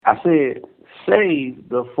I said, save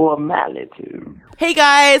the formality. Hey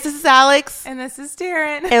guys, this is Alex. And this is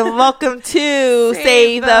Darren. And welcome to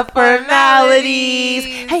Save the Formalities.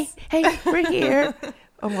 Hey, we're here.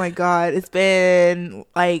 Oh my God, it's been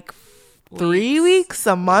like 3 weeks,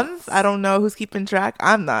 a month. I don't know who's keeping track.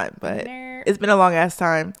 I'm not, but it's been a long ass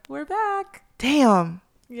time. We're back. Damn.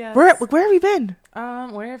 Yes. Where have we been?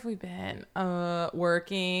 Where have we been?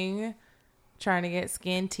 Working, trying to get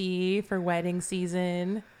skin tea for wedding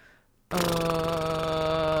season.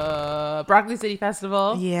 Broccoli City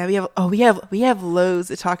Festival. Yeah, we have loads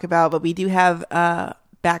to talk about, but we do have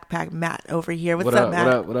Backpack Matt over here. What's up,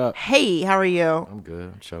 Matt? What up? Hey, how are you? I'm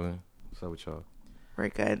good. I'm chilling. What's up with y'all? We're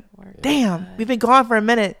good. Damn, we've been gone for a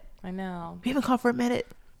minute. I know. We've been gone for a minute.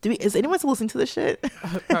 Is anyone still listening to this shit?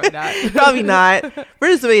 Probably not. Probably not. We're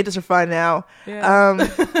just doing it just for fun now. Yeah.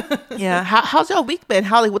 Yeah. How's y'all week been?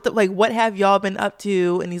 How what have y'all been up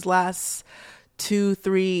to in these last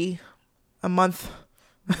 2-3 a month?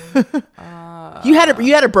 You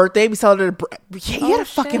had a birthday. We celebrated. You had a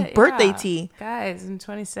fucking birthday tea, guys. I'm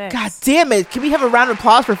 26. God damn it! Can we have a round of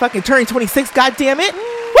applause for fucking turning 26? God damn it! Woo!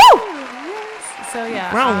 Yes. So yeah,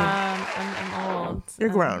 grown. I'm old. You're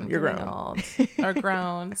grown. You're grown. Old or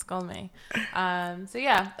grown. Scold me. So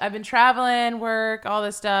yeah, I've been traveling, work, all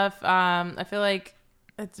this stuff. I feel like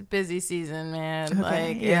it's a busy season, man.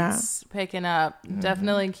 Okay, it's picking up. Mm-hmm.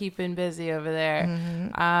 Definitely keeping busy over there.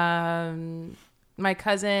 Mm-hmm. My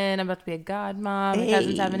cousin, I'm about to be a godmom. My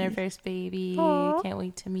cousin's having her first baby. Aww. Can't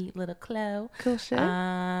wait to meet little Chloe. Cool shit.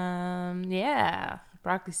 Yeah.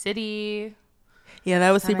 Broccoli City. Yeah,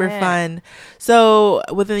 that was super fun. So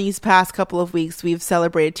within these past couple of weeks, we've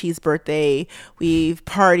celebrated T's birthday. We've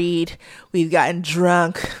partied. We've gotten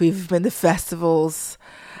drunk. We've been to festivals.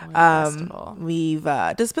 We've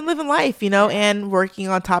just been living life, and working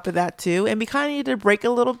on top of that too. And we kind of needed to break a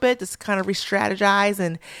little bit, just kind of re-strategize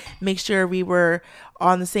and make sure we were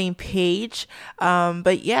on the same page.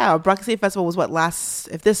 But yeah, Broccoli City Festival was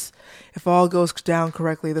if all goes down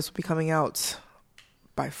correctly, this will be coming out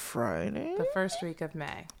by Friday, the first week of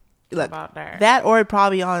May. Look, about there. That or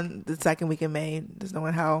probably on the second week in May, just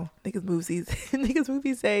knowing how niggas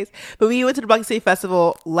movies days. But we went to the Broccoli City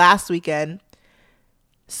Festival last weekend.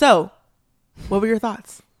 So, what were your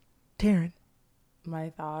thoughts, Taryn?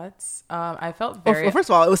 My thoughts? I felt very... Well, first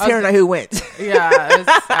of all, it was Taryn and I who went. Yeah, it was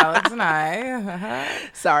Alex and I.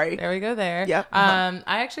 Sorry. There we go there. Yep. I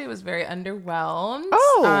actually was very underwhelmed.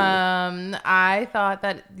 Oh. I thought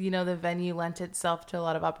that, the venue lent itself to a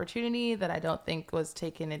lot of opportunity that I don't think was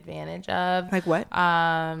taken advantage of. Like what?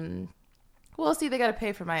 Well, see, they got to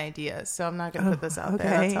pay for my ideas, so I'm not going to put this out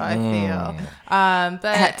there. That's how I feel. But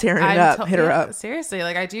at Taryn it up, hit her up. Seriously,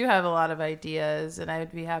 I do have a lot of ideas, and I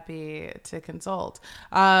would be happy to consult.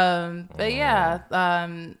 But yeah,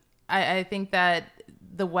 I think that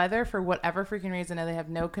the weather, for whatever freaking reason, they have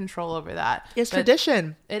no control over that. It's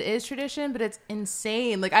tradition. It is tradition, but it's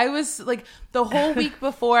insane. I was the whole week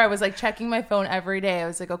before, I was checking my phone every day. I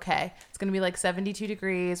was okay, it's gonna be 72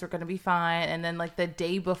 degrees. We're gonna be fine. And then the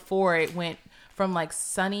day before, it went from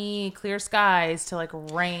sunny, clear skies to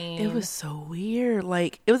rain. It was so weird.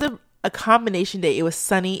 It was a combination day. It was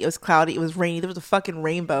sunny. It was cloudy. It was rainy. There was a fucking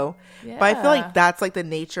rainbow. Yeah. But I feel that's the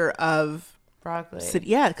nature of Broccoli. City.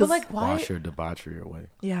 Yeah, because why? Wash your debauchery away.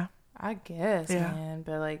 Yeah, I guess, man.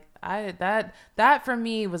 But that for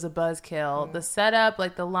me was a buzzkill. Yeah. The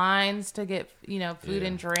setup, the lines to get food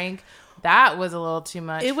and drink, that was a little too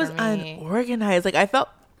much. It was for me. Unorganized.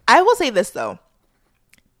 I will say this though.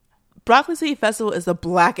 Broccoli City Festival is a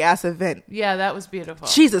black ass event. Yeah, that was beautiful.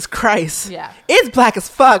 Jesus Christ. Yeah. It's black as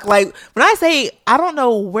fuck. When I say, I don't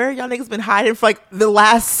know where y'all niggas been hiding for the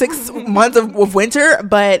last 6 months of winter,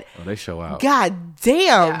 but they show out. God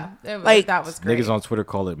damn. Yeah, that was great. Niggas on Twitter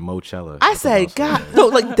call it Mochella. I said, God, no,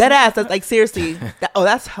 dead ass. That's seriously.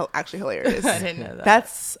 That's actually hilarious. I didn't know that.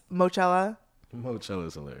 That's Mochella. Mochella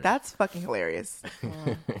is hilarious. That's fucking hilarious.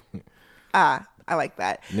 I like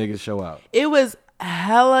that. Niggas show out. It was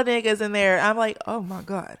hella niggas in there. I'm oh my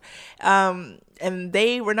God. And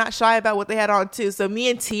they were not shy about what they had on too. So me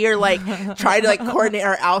and T are trying to coordinate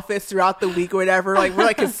our outfits throughout the week or whatever.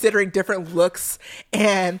 We're considering different looks,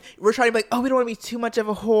 and we're trying to be we don't want to be too much of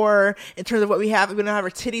a whore in terms of what we have. We don't have our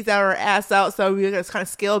titties out or our ass out, so we're just kind of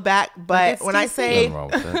scale back. But when I say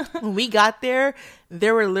when we got there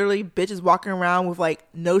were literally bitches walking around with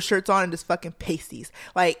no shirts on and just fucking pasties.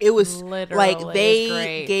 It was literally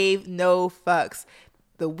they gave no fucks.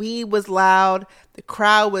 The weed was loud. The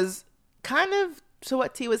crowd was kind of, to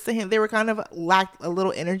what T was saying, they were kind of lacked a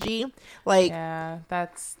little energy. Yeah,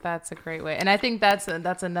 that's a great way. And I think that's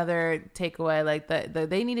another takeaway.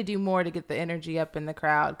 They need to do more to get the energy up in the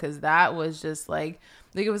crowd, because that was just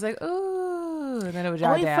Like it was like, ooh, and then it would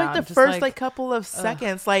die Only down. for like the Just first like couple of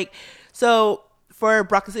seconds. Like, so for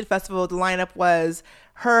Broccoli City Festival, the lineup was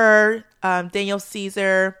her, Daniel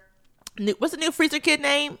Caesar. What's the new Freezer Kid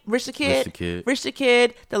name? Rich the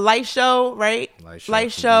Kid. The Light Show, right?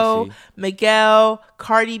 Light Show. Miguel,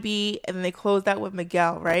 Cardi B, and then they closed out with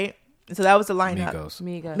Miguel, right? And so that was the lineup.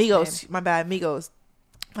 Migos. My bad. Migos.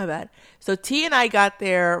 My bad. So T and I got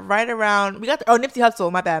there right around. Nipsey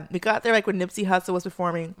Hussle. My bad. We got there like when Nipsey Hussle was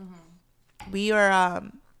performing. Mm-hmm. We are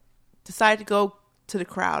decided to go to the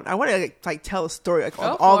crowd. I want to like tell a story like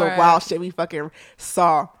all the wild shit we fucking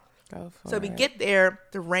saw. So we get there,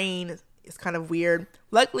 the rain is kind of weird.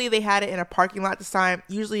 Luckily, they had it in a parking lot this time.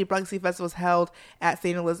 Usually, Broccoli City Festival is held at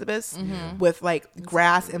St. Elizabeth's with like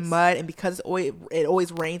grass and mud, and because it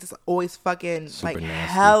always rains, it's always fucking super like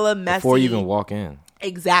nasty. Hella messy before you even walk in.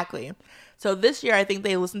 Exactly. So this year, I think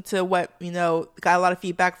they listened to what, got a lot of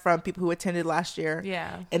feedback from people who attended last year,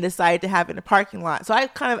 and decided to have it in a parking lot. So I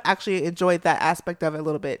kind of actually enjoyed that aspect of it a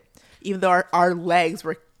little bit, even though our legs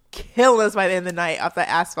were killing us by the end of the night off the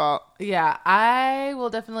asphalt. Yeah, I will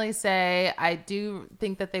definitely say I do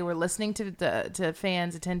think that they were listening to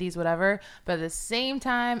fans, attendees, whatever. But at the same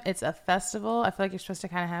time, it's a festival. I feel like you're supposed to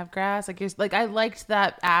kind of have grass. Like I liked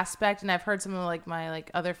that aspect, and I've heard some of like my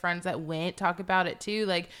like other friends that went talk about it too.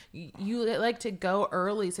 Like you like to go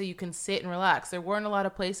early so you can sit and relax. There weren't a lot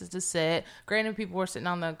of places to sit. Granted, people were sitting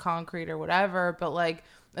on the concrete or whatever, but like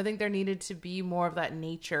I think there needed to be more of that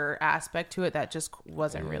nature aspect to it that just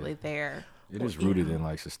wasn't really there. It is rooted in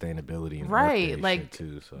like sustainability and right, like shit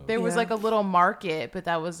too. So there was like a little market, but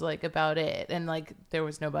that was like about it, and like there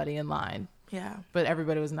was nobody in line. Yeah, but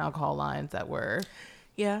everybody was in alcohol lines that were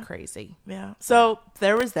crazy. Yeah, so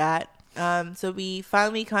there was that. So we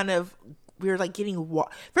finally we were like getting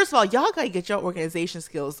first of all, y'all gotta get your organization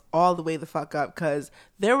skills all the way the fuck up, because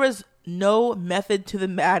there was no method to the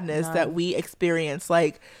madness that we experienced.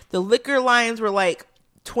 Like the liquor lines were like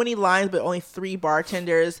 20 lines, but only 3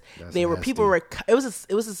 bartenders. That's they were nasty. People were. It was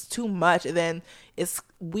just too much, and then it's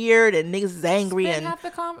weird and niggas is angry Spent and half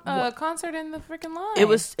the concert in the freaking line. It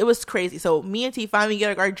was crazy. So me and T finally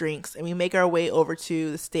get our drinks and we make our way over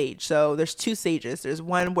to the stage. So there's 2 stages. There's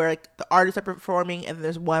one where like the artists are performing, and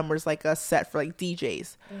there's one where it's like a set for like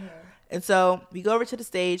DJs. Mm-hmm. And so we go over to the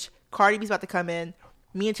stage. Cardi B's about to come in.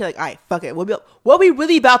 Me and T like, all right, fuck it. What we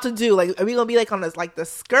really about to do? Like, are we gonna be like on this like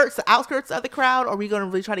the outskirts of the crowd, or are we gonna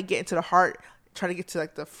really try to get into the heart? Try to get to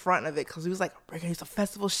like the front of it, because we was like, we're gonna use some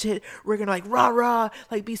festival shit. We're gonna like rah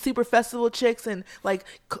like be super festival chicks and like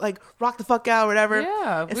rock the fuck out or whatever.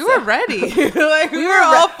 Yeah, we were ready. Like we were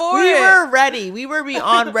all for it. We were ready. We were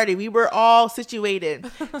beyond ready. We were all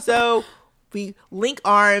situated. So we link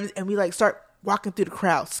arms and we like start walking through the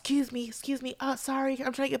crowd. Excuse me. Oh, sorry,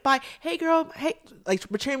 I'm trying to get by. Hey, girl. Hey, like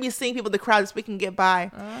we're trying to be seeing people in the crowd so we can get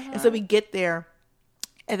by. And so we get there,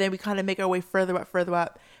 and then we kind of make our way further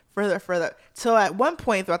up. So at one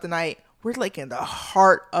point throughout the night, we're like in the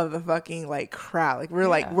heart of the fucking like crowd.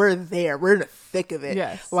 Like we're there. We're in the thick of it.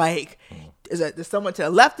 Yes. Like there's someone to the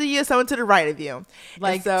left of you, someone to the right of you.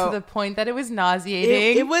 Like to the point that it was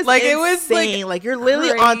nauseating. It was like insane. It was like you're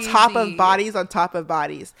literally on top of bodies.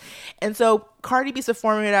 And so Cardi B's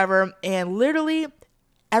performing whatever, and literally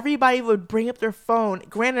everybody would bring up their phone.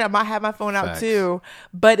 Granted, I might have my phone out too,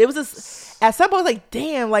 but it was just at some point I was like,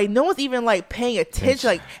 damn, like no one's even like paying attention.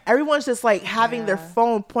 Like everyone's just like having their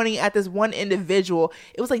phone pointing at this one individual.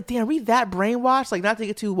 It was like, damn, we that brainwashed. Like not to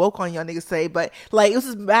get too woke on y'all niggas say, but like it was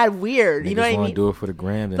just mad weird. Niggas you know what I mean? Do it for the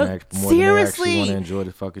gram, then more seriously, than they actually want to enjoy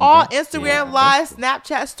the fucking all event. Instagram live,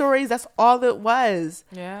 Snapchat stories. That's all it was.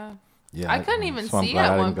 Yeah. Yeah, I couldn't even see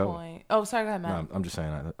at one point. Oh, sorry, go ahead, Matt. No, I'm just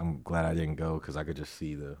saying, I'm glad I didn't go, because I could just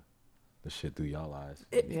see the shit through y'all eyes.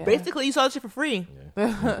 Basically, you saw the shit for free.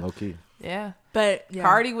 Yeah. Low key. Yeah. But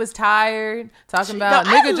Cardi was tired, talking about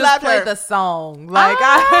nigga just played the song. Like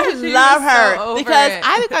I love her so because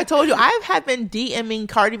I think I told you I have been DMing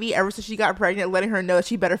Cardi B ever since she got pregnant, letting her know that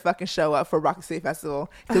she better fucking show up for Rock City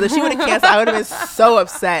Festival, because if she would have canceled, I would have been so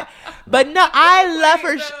upset. But no, I love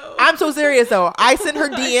her. I'm so serious though. I send her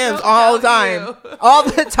DMs all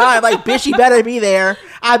the time, like bitch, you better be there.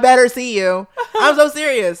 I better see you. I'm so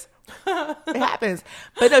serious. It happens.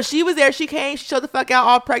 But no, she was there. She came. She showed the fuck out,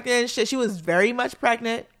 all pregnant and shit. She was very much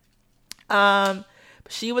pregnant.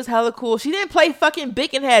 She was hella cool. She didn't play fucking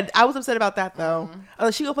Bickenhead. I was upset about that though.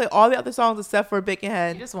 She gonna play all the other songs except for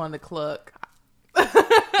Bickenhead. You just wanted to cluck. Is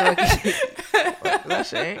that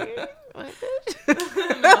shade?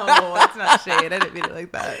 No, it's not shade. I didn't mean it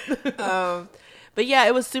like that. But yeah,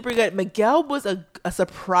 it was super good. Miguel was a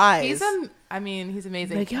surprise. I mean, he's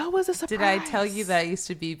amazing. Miguel was a surprise. Did I tell you that I used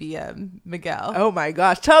to BBM Miguel? Oh my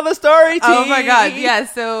gosh. Tell the story, T. Oh my God. Yeah.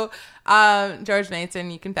 So, George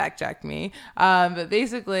Mason, you can fact check me. But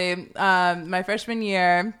basically, my freshman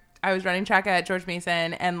year, I was running track at George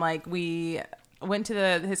Mason, and like we went to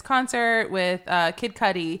his concert with Kid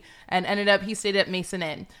Cudi, and ended up he stayed at Mason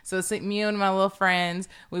Inn. So it's like me and my little friends,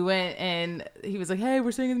 we went, and he was like, hey,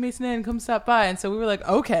 we're staying at the Mason Inn, come stop by. And so we were like,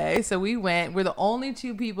 okay. So we went. We're the only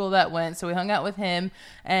two people that went, so we hung out with him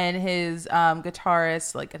and his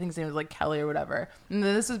guitarist, like I think his name was like Kelly or whatever. And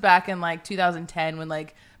then this was back in like 2010 when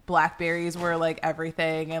like Blackberries were like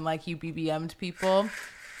everything, and like you BBM'd people.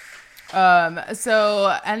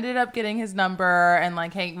 So ended up getting his number, and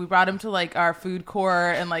like, hey, we brought him to like our food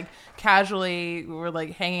court, and like casually we were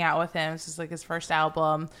like hanging out with him. This is like his first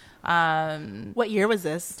album. What year was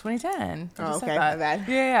this? 2010. I Oh, just said okay. that. My bad.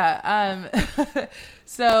 Yeah.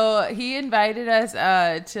 So he invited us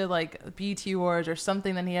to like BET Awards or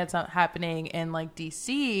something that he had happening in like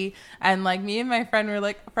DC, and like me and my friend were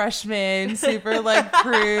like freshmen, super like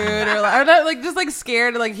prude or not, like just like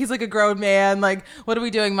scared. Like he's like a grown man. Like what are we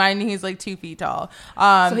doing? Mine, he's like 2 feet tall.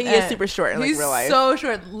 So he is super short in like he's real life. so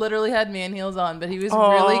short. Literally had man heels on, but he was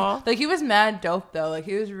Aw. really like he was mad dope though. Like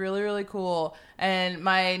he was really really cool. And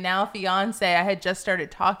my now fiance, I had just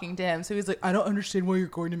started talking to him, so he was like, I don't understand why you're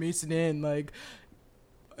going to Mason Inn. Like,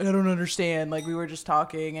 I don't understand. Like, we were just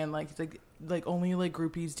talking, and like, he's like only like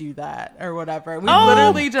groupies do that or whatever. And we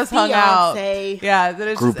literally just hung out. Fiance. Yeah, that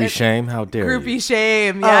is Groupie shame? How dare you? Groupie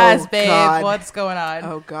shame. Yes, babe. God. What's going on?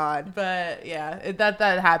 Oh God. But yeah, that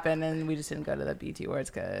happened, and we just didn't go to the BT Awards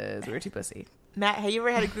because we were too pussy. Matt, have you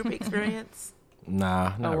ever had a group experience?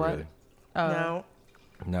 Nah, not what? really. Oh No.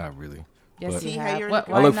 Not really. yes, But you See how have. you're- What-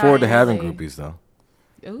 I I why look not forward to having really? groupies though.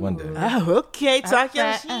 Ooh. One day. Oh, okay. Talk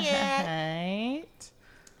your shit. Right.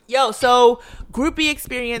 Yo, so groupie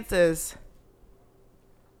experiences.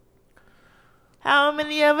 How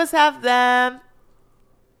many of us have them?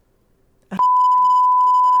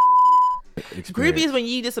 Experience. Groupies when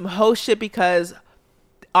you did some hoe shit because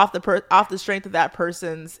off the strength of that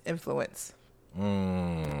person's influence.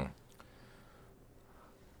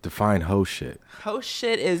 Define hoe shit. Hoe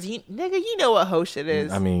shit is nigga. You know what hoe shit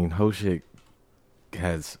is. I mean, hoe shit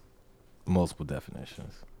has multiple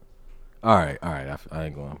definitions. All right. I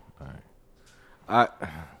ain't going. All right.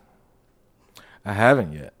 I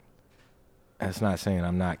haven't yet. That's not saying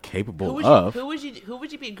I'm not capable of. Who would you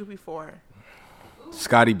be a groupie for?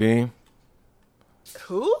 Scotty Beam.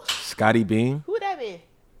 Who? Scotty Beam. Who would that be?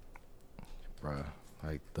 Bruh.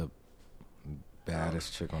 Like the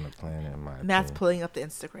baddest chick on the planet, in my Matt's opinion. pulling up the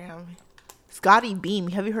Instagram. Scotty Beam.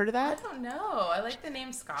 Have you heard of I that? don't know. I like the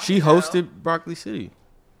name Scott. She hosted Broccoli City.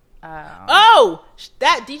 Oh,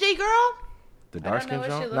 that DJ girl. The I dark don't know skin what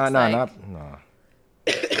she joint?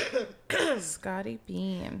 looks Nah. Scotty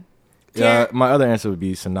Beam. Yeah, my other answer would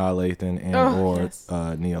be Sanaa Lathan and Oh, or yes.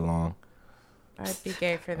 Nia Long. I'd be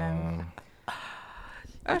gay for them.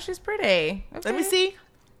 Oh, she's pretty. Okay. Let me see.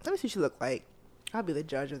 Let me see what she look like. I'll be the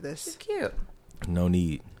judge of She's this. cute. No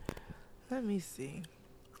need. Let me see.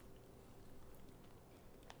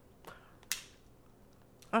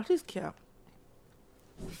 Oh, she's cute.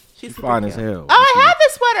 She's super Fine as cute. hell. Oh, I have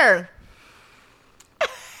this sweater.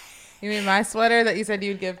 You mean my sweater that you said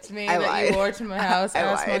you'd give to me I that lied. you wore to my house, I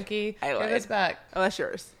ass lied. monkey? I Give lied. this back. Oh, that's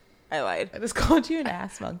yours. I lied. I just called you an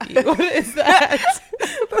ass monkey. What is that?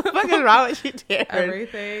 What the fuck is wrong with you, Darren?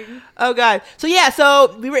 Everything. Oh God. So yeah,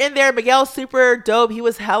 so we were in there. Miguel's super dope. He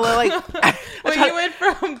was hella like. When you went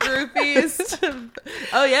from groupies to,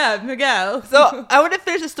 oh yeah, Miguel. So I want to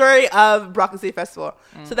finish the story of Broccoli City Festival.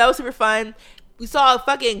 So that was super fun. We saw a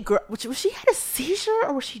fucking girl. Was she had a seizure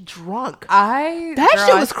or was she drunk? That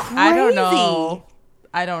shit was I don't know. crazy.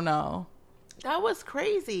 I don't know. That was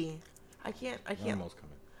crazy. I can't. Almost coming.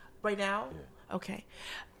 Right now. Okay.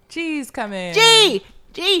 G's coming. G.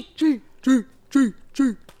 She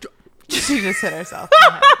just hit herself.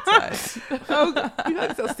 Oh, God. You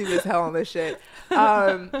look so stupid as hell on this shit.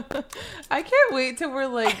 I can't wait till we're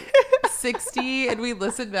like 60 and we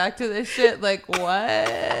listen back to this shit like,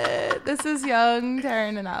 what? This is young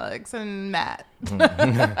Taryn and Alex and Matt.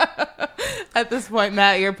 At this point,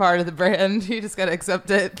 Matt, you're part of the brand. You just gotta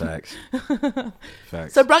accept it. Facts.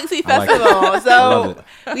 Facts. So Broccoli City I like Festival. I love So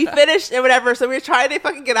we finished and whatever. So we were trying to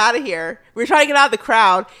fucking get out of here. We were trying to get out of the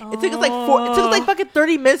crowd. It took us like fucking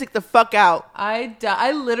 30 minutes to get the fuck out.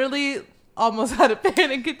 I literally almost had a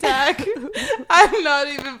panic attack. I'm not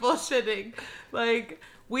even bullshitting. Like,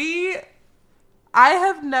 I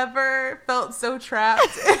have never felt so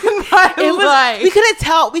trapped in my life. We couldn't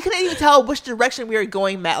even tell which direction we were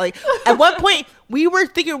going, Matt. Like at one point we were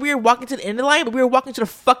thinking we were walking to the end of the line, but we were walking to the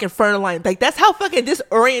fucking front of the line. Like, that's how fucking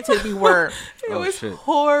disoriented we were. It was shit.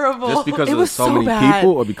 horrible. Just because It there was was so so many bad.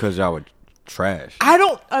 people, or because y'all were trash? I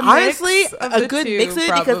don't A honestly mix of a the good two, mix of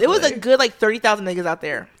it because it was a probably. good like 30,000 niggas out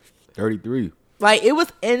there. 33. Like, it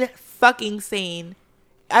was in fucking insane.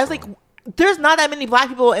 I was like, there's not that many black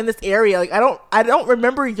people in this area. Like, I don't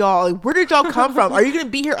remember y'all. Like, where did y'all come from? Are you gonna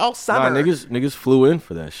be here all Nah, summer? niggas flew in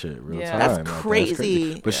for that shit real Yeah. time. That's Like,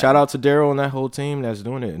 crazy. But shout out to Daryl and that whole team that's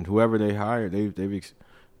doing it, and whoever they hired, they've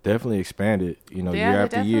definitely expanded. You know, yeah, year they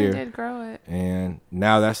after definitely year, did grow it. and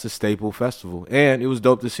now that's the staple festival. And it was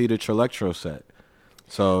dope to see the Trelectro set.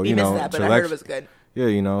 So We you missed know, that, but I heard it was good. Yeah,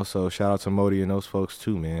 you know, so shout out to Modi and those folks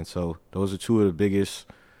too, man. So those are two of the biggest,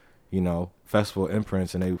 you know, festival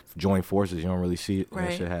imprints, and they join forces. You don't really see it. Right.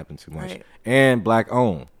 That shit happen too much. Right. And black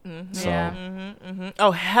owned. So Yeah.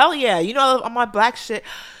 Oh hell yeah! You know, on my black shit.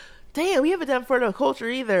 Damn, we haven't done for the culture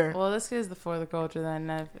either. Well, this is the for the culture then.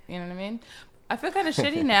 You know what I mean? I feel kind of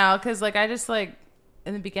shitty now because like I just like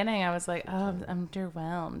in the beginning I was like, oh, I'm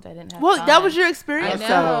underwhelmed. I didn't have. Well, fun. that was your I experience,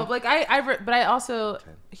 know. though. Like but I also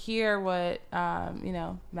hear what you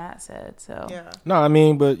know Matt said. So Yeah. no, I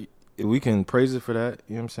mean, but we can praise it for that.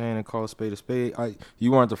 You know what I'm saying? And call a spade a spade.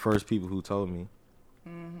 You weren't the first people who told me.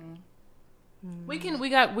 we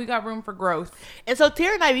got room for growth. And so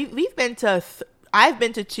Tara and I, we've been to. I've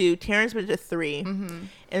been to 2. Taryn's been to 3.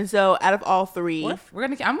 And so out of all 3,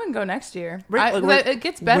 I'm gonna go next year. We're- It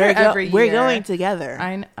gets better every year. We're going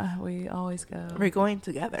together. We always go. We're going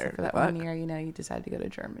together. Except for that Fuck. one year, you know, you decided to go to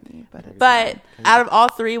Germany, but it's But fine. out of all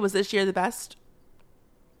 3, was this year the best?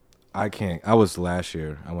 I can't. I was last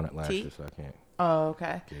year. I went last T? year, so I can't Oh,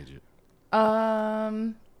 okay. gauge it.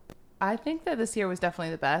 I think that this year was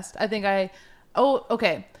definitely the best.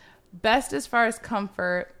 Okay. Best as far as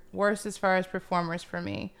comfort, worst as far as performers for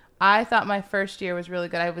me. I thought my first year was really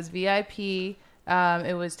good. I was VIP.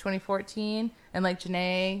 It was 2014, and like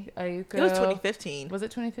Janae Ayuko. It was 2015. Was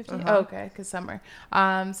it 2015? Uh-huh. Oh, okay, because summer.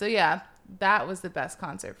 So yeah, that was the best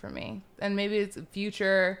concert for me. And maybe it's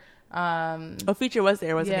Future. Future was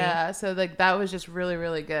there, wasn't Yeah, so like that was just really,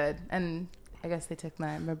 really good. And I guess they took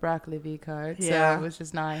my Broccoli V card, Yeah. so it was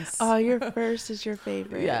just nice. he? Oh, your first is your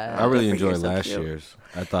favorite. Yeah. I really Good for you, enjoyed so last cute. year's.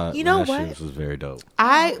 I thought You know last what? year's was very dope.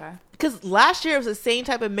 Okay. Because last year it was the same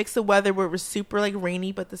type of mix of weather where it was super like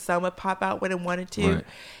rainy, but the sun would pop out when it wanted to. Right.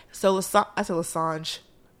 So I said Lasange.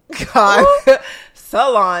 God,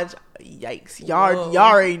 Solange. Yikes! Y'all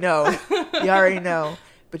already know. Y'all already know,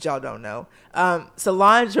 but y'all don't know.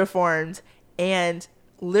 Solange performed, and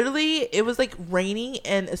literally it was like raining,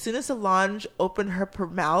 and as soon as Solange opened her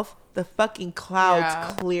mouth, the fucking clouds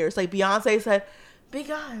Yeah. cleared. It's like Beyonce said, "Be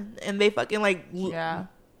gone," and they fucking like Yeah.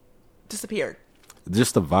 disappeared.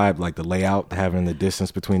 Just the vibe, like the layout, having the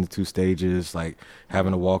distance between the two stages, like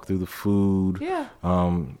having to walk through the food, Yeah.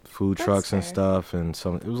 food That's trucks and fair. stuff, and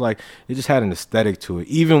so it was like it just had an aesthetic to it.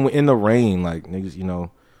 Even in the rain, like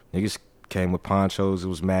niggas came with ponchos. It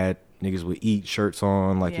was mad. Niggas would eat shirts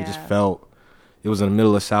on, like it just Yeah. felt. It was in the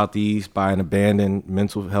middle of Southeast by an abandoned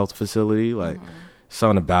mental health facility. Like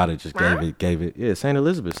something about it just gave it. Yeah, St.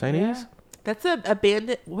 Elizabeth, St. Yeah. E's, That's a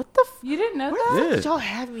abandoned. What the? You didn't know Where the that? fuck Yeah. did y'all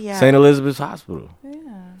have me at? St. Elizabeth's Hospital. Yeah.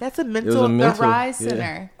 That's a was mental. a The mental- Rise yeah.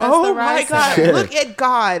 Center. That's Oh the my Rise God! Center. Look at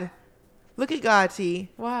God. Look at God, T.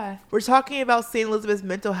 Why? We're talking about St. Elizabeth's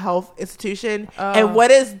mental health institution, Oh. and what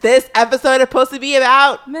is this episode supposed to be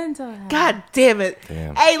about? Mental health. God damn it!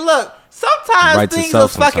 Damn. Hey, look. Sometimes Writes things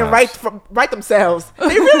itself just fucking sometimes. write themselves. They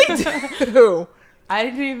really do. I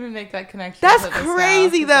didn't even make that connection. That's till just now,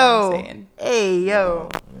 crazy, that's what I'm though. saying. Hey, yo.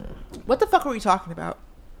 What the fuck are we talking about?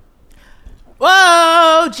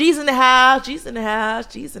 Whoa, G's in the house. G's in the house.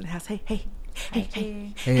 G's in the house. Hey, hey. Hey,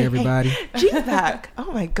 hey. Hey everybody, G's back.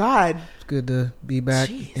 Oh my God. it's good to be back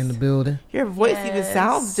Jeez. in the building. Your voice even Yes.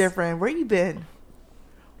 sounds different. Where you been?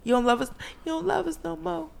 You don't love us. You don't love us no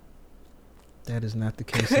more. That is not the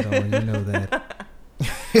case at all. You know that.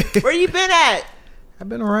 Where you been at? I've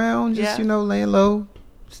been around, just Yeah. laying low,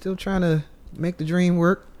 still trying to make the dream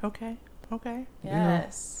work. Okay. Okay.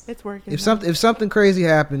 Yes. It's working. If something crazy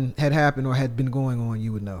had happened or had been going on,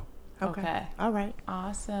 you would know. Okay. All right.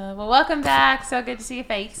 Awesome. Well, welcome back. So good to see your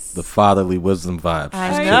face. The fatherly wisdom vibes.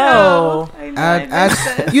 I know.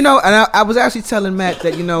 I was actually telling Matt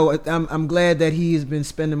that I'm glad that he has been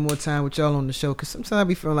spending more time with y'all on the show, because sometimes I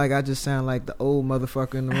be feeling like I just sound like the old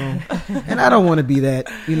motherfucker in the room, and I don't want to be that.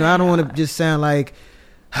 I don't want to just sound like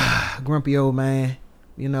grumpy old man.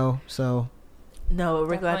 So No,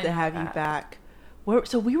 we're glad Definitely to have you not. back.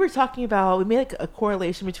 So we were talking about, we made like a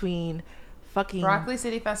correlation between fucking Broccoli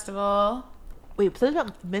City Festival. Wait, something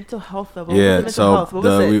about mental health though. What was the Yeah, mental so health? What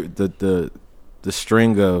was it? the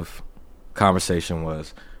string of conversation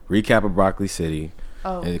was recap of Broccoli City,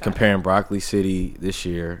 and comparing Broccoli City this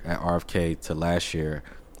year at RFK to last year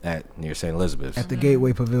at near St. Elizabeth's At the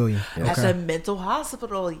Gateway Pavilion. At the mental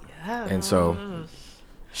hospital. Yeah. And so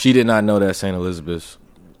she did not know that St. Elizabeth's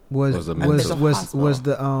was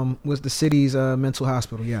the city's mental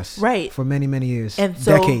hospital. Yes, right, for many years, and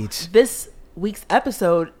so decades. This week's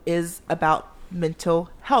episode is about mental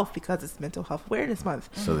health because it's Mental Health Awareness Month.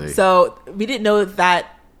 So we didn't know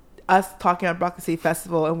that us talking on Broccoli City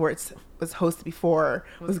Festival and where it was hosted before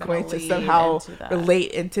was going to somehow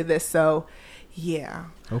relate into this. So yeah,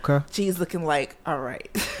 okay. She's looking like, all right.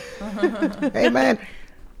 Hey man,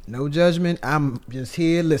 no judgment. I'm just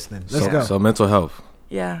here listening. Let's go. So mental health.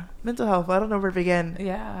 Yeah, mental health. I don't know where to begin.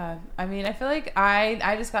 Yeah, I mean, I feel like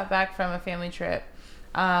I just got back from a family trip,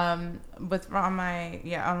 on one of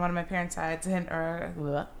my parents' sides,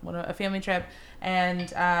 a family trip,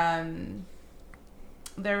 and I'm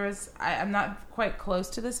not quite close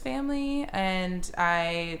to this family, and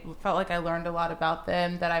I felt like I learned a lot about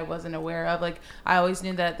them that I wasn't aware of. Like, I always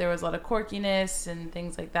knew that there was a lot of quirkiness and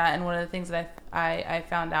things like that, and one of the things that I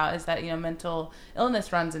found out is that, mental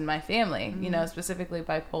illness runs in my family, specifically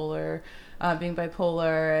bipolar, being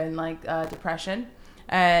bipolar and like depression.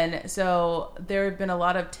 And so there have been a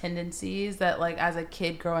lot of tendencies that, like, as a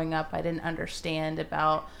kid growing up, I didn't understand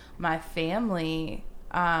about my family,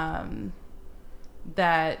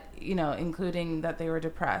 that, including that they were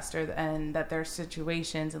depressed and that their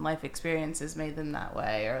situations and life experiences made them that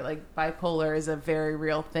way, or like bipolar is a very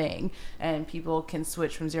real thing and people can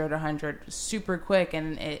switch from 0 to 100 super quick,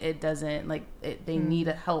 and it doesn't they need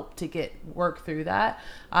help to work through that.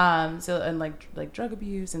 So, and like drug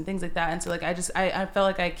abuse and things like that. And so like, I felt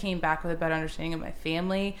like I came back with a better understanding of my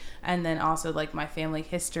family, and then also like my family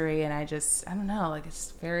history. And I don't know, like,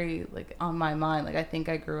 it's very like on my mind. Like, I think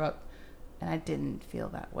I grew up and I didn't feel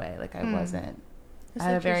that way. Like, I wasn't. I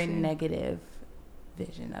had a very negative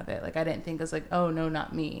vision of it. Like, I didn't think it was like, oh, no,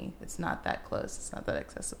 not me. It's not that close. It's not that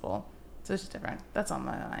accessible. So it's just different. That's on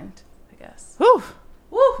my mind, I guess. Whew.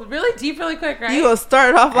 Woo, really deep, really quick, right? You gonna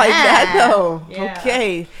start off like that, though. Yeah.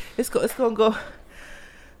 Okay. It's gonna go.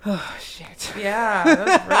 Oh, shit. Yeah, that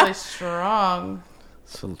was really strong.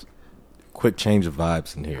 So, quick change of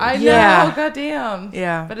vibes in here. I know, Yeah. goddamn.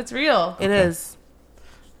 Yeah. But it's real. It is.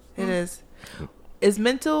 It is. Is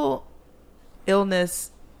mental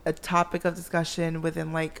illness a topic of discussion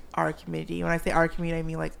within like our community? When I say our community, I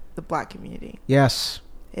mean like the Black community. Yes.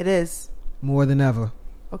 It is. More than ever.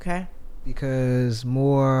 Okay. Because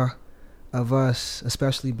more of us,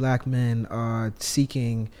 especially Black men, are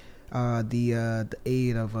seeking the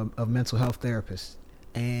aid of mental health therapists,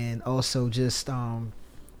 and also just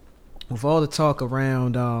with all the talk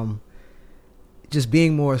around just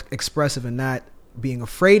being more expressive and not being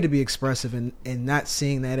afraid to be expressive, and not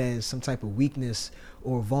seeing that as some type of weakness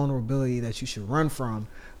or vulnerability that you should run from.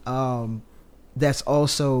 That's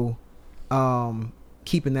also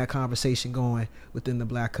keeping that conversation going within the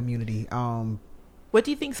Black community. What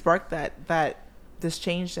do you think sparked that this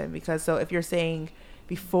change then? Because so if you're saying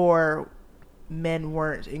before men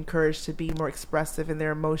weren't encouraged to be more expressive in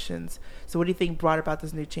their emotions, so what do you think brought about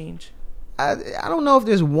this new change? I don't know if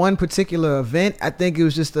there's one particular event. I think it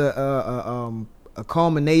was just a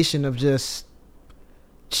culmination of just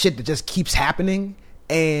shit that just keeps happening,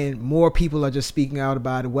 and more people are just speaking out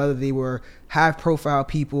about it, whether they were high profile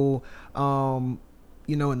people, in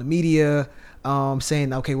the media,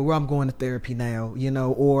 saying, okay, well, I'm going to therapy now,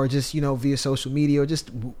 or just, via social media, or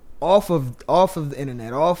just off of the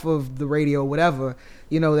internet, off of the radio, whatever,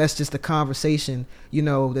 that's just a conversation,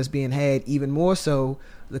 that's being had. Even more so,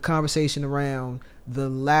 the conversation around the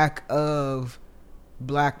lack of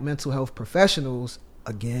Black mental health professionals,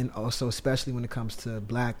 again, also especially when it comes to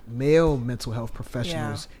Black male mental health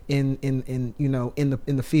professionals in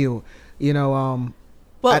the field,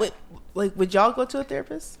 would y'all go to a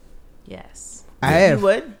therapist? Yes. I have. You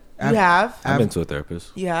would? You have? I've been to a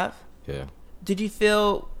therapist. You have? Yeah. Did you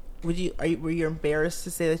feel? Were you embarrassed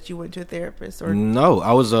to say that you went to a therapist? Or No,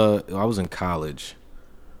 I was in college.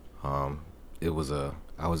 I was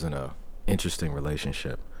in a interesting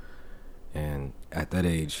relationship, and at that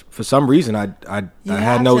age, for some reason, I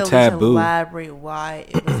had no taboo. Elaborate why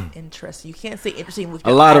it was interesting. You can't say interesting with a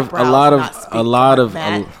your lot of arguments, a lot of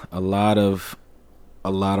arguments,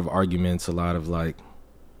 a lot of like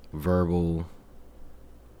verbal,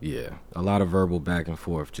 a lot of verbal back and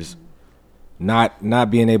forth, just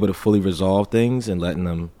not being able to fully resolve things and letting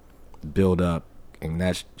them build up, and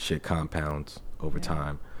that shit compounds over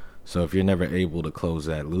time. So if you're never able to close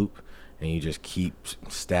that loop and you just keep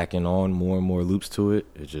stacking on more and more loops to it,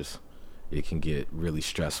 it can get really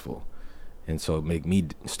stressful. and so it make me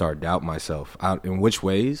start doubt myself. In which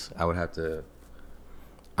ways I would have to,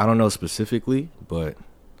 I don't know specifically, but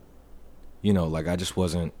like I just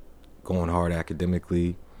wasn't going hard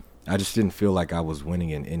academically. I just didn't feel like I was winning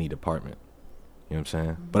in any department. You know what I'm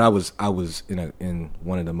saying? But I was in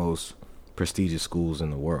one of the most prestigious schools in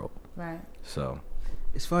the world. Right. So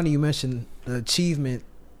It's funny you mentioned the achievement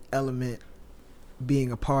element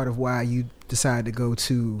being a part of why you decided to go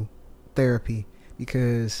to therapy,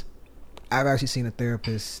 because I've actually seen a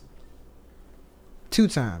therapist 2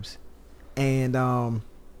 times, and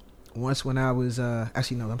once when I was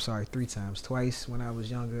 3 times. Twice when I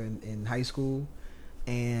was younger in high school,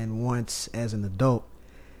 and once as an adult.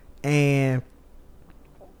 And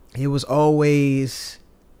it was always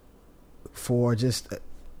for just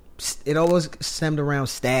it always stemmed around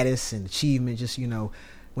status and achievement. Just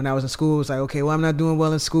when I was in school, it's like, okay, well, I'm not doing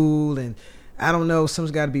well in school, and I don't know,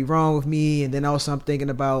 something's got to be wrong with me. And then also I'm thinking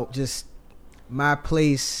about just my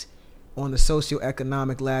place on the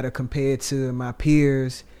socioeconomic ladder compared to my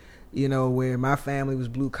peers, where my family was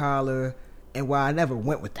blue collar. And while I never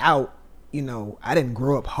went without, I didn't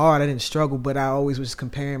grow up hard, I didn't struggle, but I always was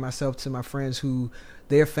comparing myself to my friends who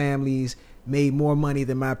their families made more money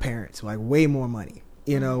than my parents, like way more money,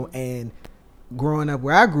 and growing up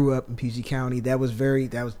where I grew up in PG County, it was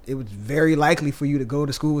very likely for you to go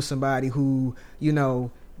to school with somebody who,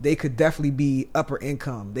 they could definitely be upper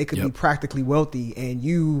income. They could be practically wealthy, and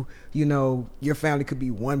your family could be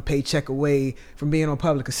one paycheck away from being on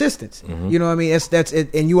public assistance. Mm-hmm. You know what I mean? That's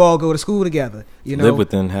it, and you all go to school together. Live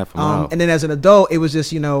within half a mile. And then as an adult, it was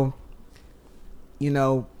just me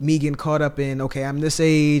getting caught up in, okay, I'm this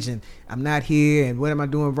age and I'm not here, and what am I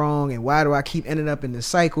doing wrong, and why do I keep ending up in this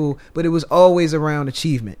cycle? But it was always around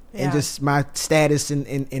achievement and just my status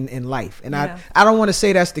in life. And I don't want to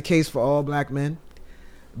say that's the case for all black men,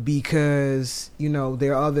 because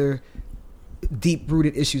there are other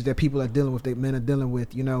deep-rooted issues that people are dealing with, that men are dealing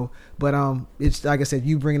with, but it's like I said,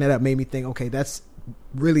 you bringing that up made me think, okay, that's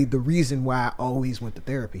really the reason why I always went to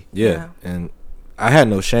therapy. And I had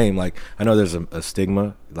no shame. Like, I know there's a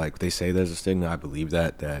stigma, like they say there's a stigma. I believe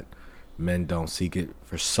that men don't seek it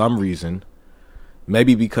for some reason.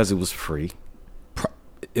 Maybe because it was free.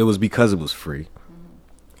 It was because it was free.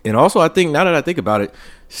 And also, I think, now that I think about it,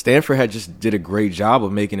 Stanford had just did a great job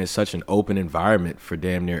of making it such an open environment for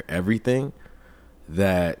damn near everything,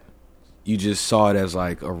 that you just saw it as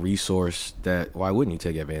like a resource that, why wouldn't you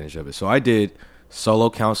take advantage of it? So I did solo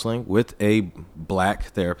counseling with a black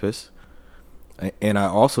therapist. And I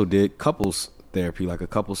also did couples therapy, like a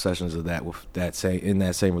couple sessions of that with that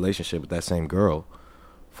same relationship with that same girl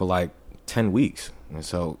for like 10 weeks. And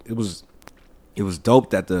so it was dope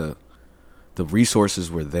that the resources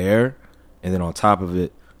were there. And then on top of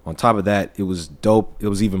that, it was dope. It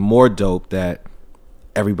was even more dope that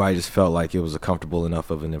everybody just felt like it was a comfortable enough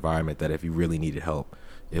of an environment that if you really needed help,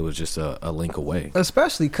 it was just a link away.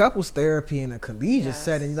 Especially couples therapy in a collegiate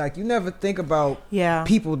setting. Like, you never think about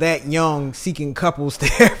people that young seeking couples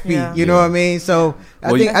therapy. You know what I mean? So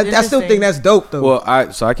I still think that's dope, though. Well,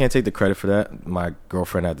 I can't take the credit for that. My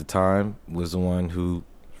girlfriend at the time was the one who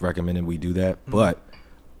recommended we do that. Mm-hmm. But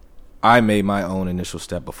I made my own initial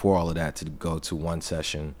step before all of that to go to one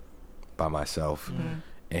session by myself. Mm-hmm.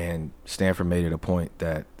 And Stanford made it a point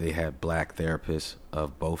that they had black therapists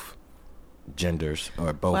of both genders,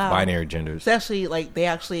 or both binary genders. It's actually like they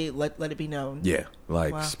actually let it be known.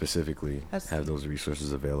 Specifically have those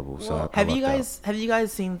resources available. So have you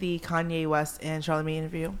guys seen the Kanye West and Charlamagne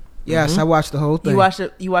interview? Yes, I watched the whole thing.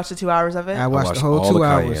 You watched the 2 hours of it? I watched the whole 2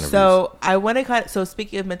 hours. So I want to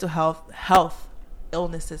speaking of mental health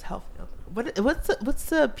illnesses, what's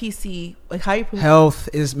the PC, like, how you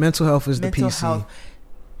mental health is the PC. Health.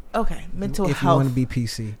 Okay, mental health. If you want to be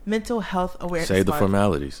PC. Mental health awareness. Say the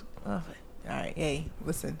formalities. Oh, all right, hey,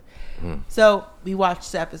 listen. So we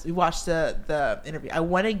watched the episode. We watched the interview. I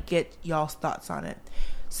want to get y'all's thoughts on it.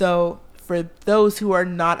 So for those who are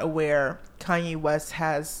not aware, Kanye West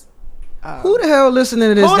has. Who the hell listening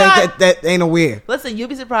to this that ain't aware? Listen, you'll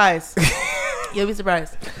be surprised. You'll be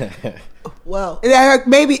surprised. Well,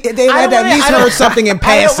 maybe they had at least heard something in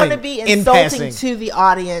passing. I don't want to be insulting to the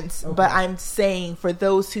audience, but I'm saying for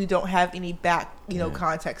those who don't have any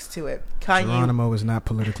context to it, Geronimo is not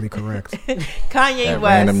politically correct. Kanye that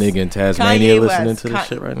West, random nigga in Tasmania listening to this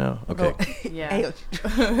shit right now. Okay,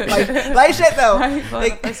 like shit though.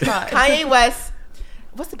 Kanye West.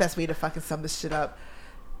 What's the best way to fucking sum this shit up?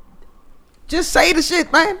 Just say the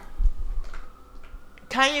shit, man.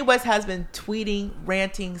 Kanye West has been tweeting,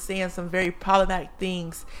 ranting, saying some very problematic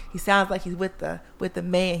things. He sounds like he's with the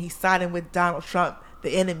man. He's siding with Donald Trump, the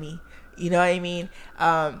enemy. You know what I mean?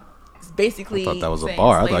 basically. I thought that was a saying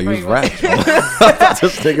bar. I thought you was slavery rapping. I thought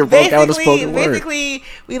this nigga broke out a spoken word. Basically,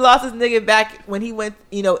 we lost this nigga back when he went,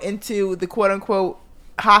 into the quote unquote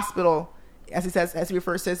hospital, as he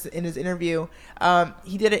refers to it in his interview.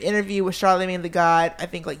 He did an interview with Charlamagne the God, I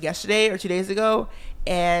think like yesterday or 2 days ago,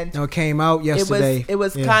 and it came out yesterday. It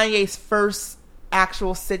was Kanye's first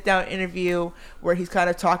actual sit down interview where he's kind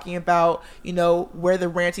of talking about where the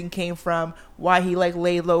ranting came from, why he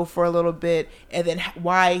laid low for a little bit, and then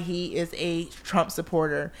why he is a Trump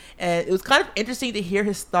supporter. And it was kind of interesting to hear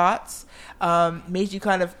his thoughts. Made you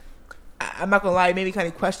kind of, I'm not gonna lie, made me kind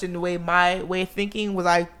of question my way of thinking. Was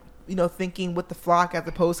I thinking with the flock as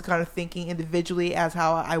opposed to kind of thinking individually as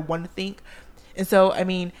how I want to think? And so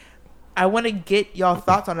I want to get y'all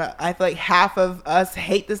thoughts on it. I feel like half of us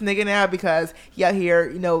hate this nigga now because he out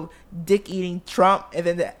here, dick eating Trump, and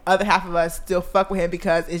then the other half of us still fuck with him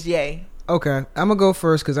because it's Ye. Okay, I'm gonna go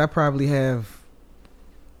first because I probably have.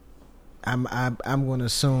 I'm going to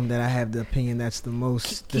assume that I have the opinion that's the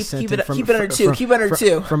most dissenting keep it under two. Keep it under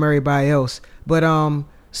two from everybody else. But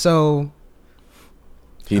so.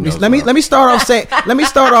 Let me start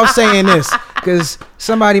off saying this because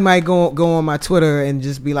somebody might go on my Twitter and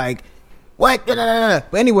just be like, "What?"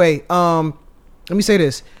 But anyway, let me say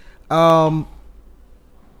this: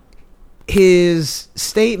 his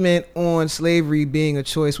statement on slavery being a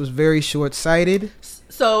choice was very short-sighted.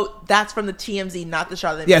 So that's from the TMZ, not the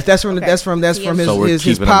Charlamagne. Yes, that's from his so we're his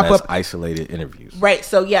keeping pop them as up isolated interviews. Right.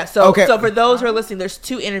 So yeah. So for those who are listening, there's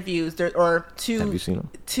two interviews. Or two. Have you seen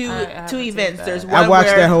them? Two seen events. that. There's one I watched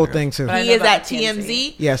where that whole thing too. he is at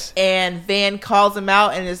TMZ. Yes. And Van calls him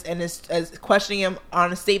out and is questioning him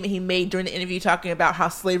on a statement he made during the interview, talking about how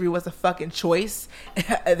slavery was a fucking choice.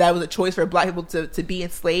 That was a choice for black people to be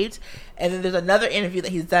enslaved. And then there's another interview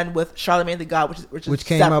that he's done with Charlamagne the God, which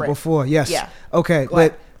came separate. Out before. Yes. Yeah. Okay,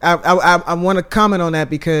 but I want to comment on that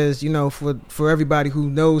because for everybody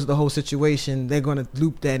who knows the whole situation, they're going to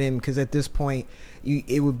loop that in because at this point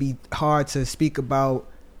it would be hard to speak about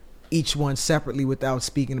each one separately without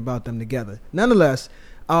speaking about them together. Nonetheless,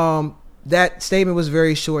 that statement was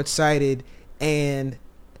very short-sighted, and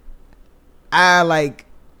I like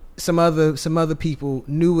some other people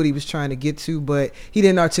knew what he was trying to get to, but he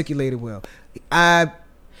didn't articulate it well. And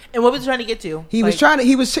what was he trying to get to? He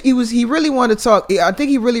really wanted to talk. I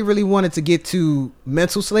think he really wanted to get to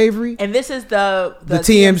mental slavery. And this is the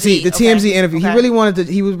TMZ interview. Okay. He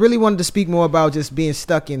really wanted to speak more about just being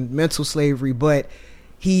stuck in mental slavery, but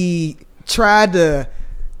he tried to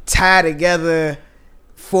tie together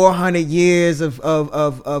 400 years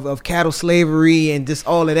of cattle slavery and just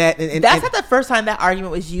all of that. And that's not the first time that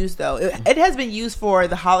argument was used, though. It has been used for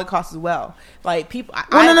the Holocaust as well. Like people.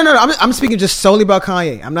 No. I'm speaking just solely about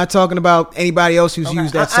Kanye. I'm not talking about anybody else who's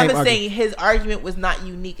used that same argument. I'm saying his argument was not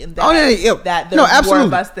unique in that. That there's more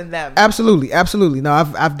of us than them. Absolutely. No,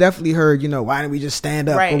 I've definitely heard. Why don't we just stand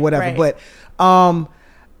up or whatever? Right. But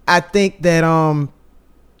I think that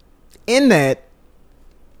in that.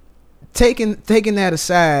 Taking that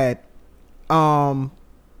aside, going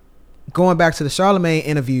back to the Charlamagne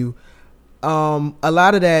interview, a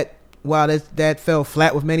lot of that, while that fell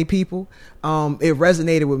flat with many people, it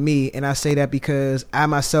resonated with me, and I say that because I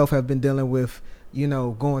myself have been dealing with,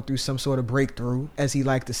 going through some sort of breakthrough, as he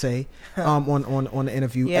liked to say, on the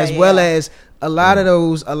interview, well as a lot of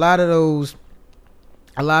those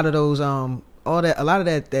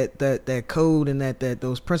that code and that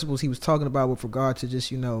those principles he was talking about with regard to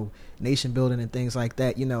just nation building and things like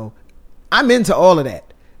that. I'm into all of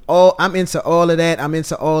that. I'm into all of that. I'm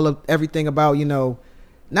into all of everything about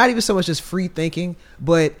not even so much just free thinking,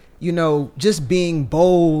 but just being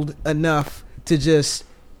bold enough to just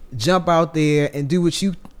jump out there and do what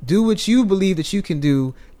you believe that you can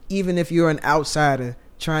do, even if you're an outsider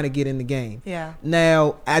trying to get in the game. Yeah.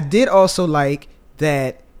 Now, I did also like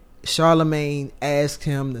that Charlamagne asked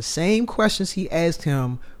him the same questions he asked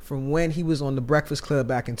him from when he was on the Breakfast Club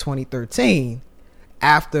back in 2013,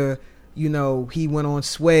 after he went on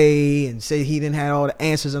Sway and said he didn't have all the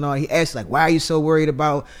answers and all. He asked why are you so worried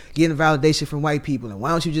about getting validation from white people, and why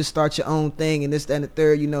don't you just start your own thing, and this, that, and the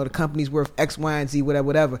third, the company's worth X, Y, and Z,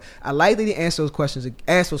 whatever. I like that he asked those questions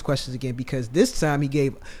again, because this time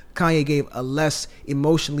Kanye gave a less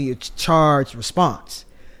emotionally charged response.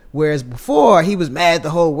 Whereas before, he was mad the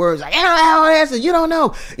whole words, like, I don't know answer, you don't know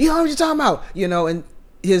what you're talking about, and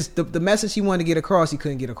the message he wanted to get across, he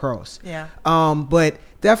couldn't get across. Yeah. But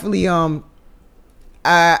definitely,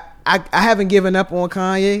 I haven't given up on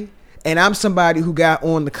Kanye, and I'm somebody who got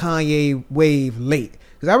on the Kanye wave late.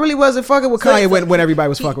 Because I really wasn't fucking with Kanye when everybody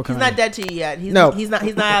was fucking with Kanye. He's not dead to you yet. He's not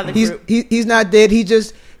out of the group. He's not dead. He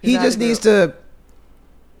just needs to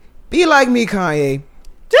be like me, Kanye,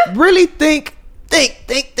 Really think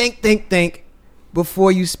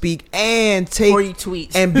before you speak, and take Before you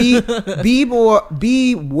tweet. and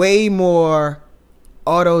be way more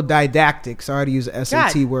autodidactic. Sorry to use an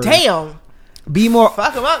SAT God word. damn. Be more.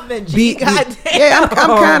 Fuck him up then, G. God damn. Yeah,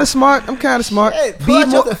 I'm kind of smart. Shit, pull Be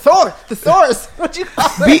out your more. thesaurus. What you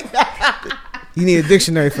call Be, it? you need a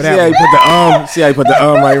dictionary for See that. how you one. put the See how you put the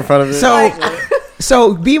right in front of it.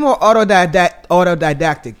 So be more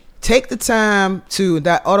autodidactic. Take the time to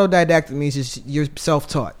that. Autodidactic means just you're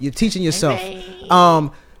self-taught. You're teaching yourself.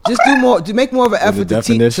 Just do more. To make more of an effort The to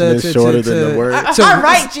teach. definition is shorter than the word. All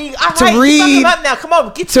right, G. All to right. read- Fuck him up now. Come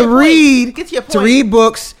on. Get to to your read point. Get to your point. to read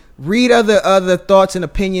books, read other thoughts and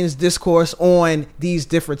opinions, discourse on these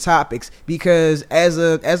different topics. Because as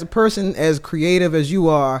a person as creative as you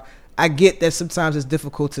are, I get that sometimes it's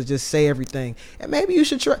difficult to just say everything. And maybe you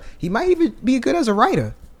should try. He might even be good as a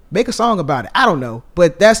writer. Make a song about it. I don't know,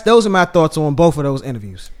 but those are my thoughts on both of those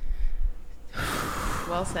interviews.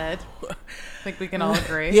 Well said. I think we can all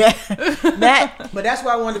agree. Yeah. Matt, But that's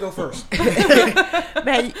why I wanted to go first.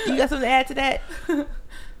 Matt, you got something to add to that?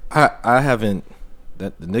 I haven't.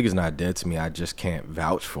 That the nigga's not dead to me. I just can't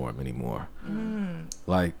vouch for him anymore.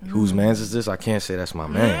 Like, whose man's is this? I can't say that's my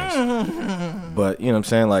man's. But you know what I'm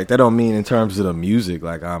saying? Like, that don't mean in terms of the music.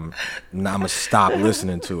 Like, I'm gonna stop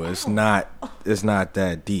listening to it. It's not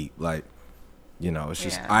that deep. Like, you know, it's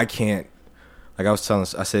just Yeah. I can't. Like I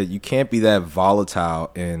said, you can't be that volatile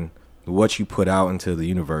in what you put out into the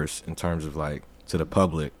universe in terms of like to the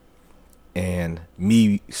public, and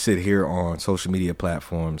me sit here on social media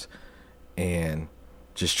platforms and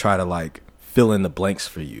just try to like fill in the blanks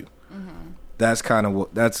for you. That's kind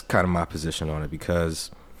of my position on it,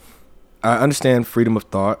 because I understand freedom of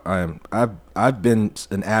thought. I've been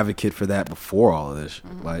an advocate for that before all of this.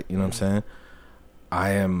 Like, you know what I'm saying? I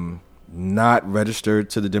am not registered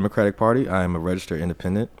to the Democratic Party. I am a registered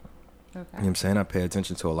independent. Okay. You know what I'm saying? I pay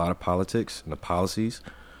attention to a lot of politics and the policies.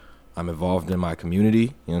 I'm involved in my community. You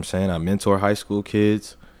know what I'm saying? I mentor high school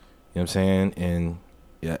kids. You know what I'm saying?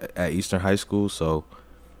 At Eastern High School. So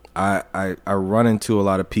I run into a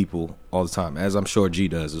lot of people all the time, as I'm sure G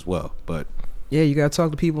does as well. But Yeah, you gotta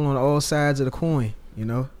talk to people on all sides of the coin. You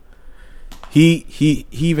know. he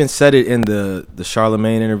even said it in the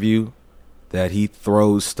Charlemagne interview that he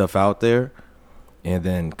throws stuff out there, and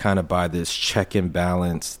then kind of by this check and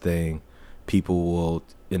balance thing, people will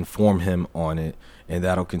inform him on it, and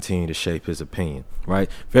that'll continue to shape his opinion, right?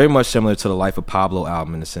 Very much similar to the Life of Pablo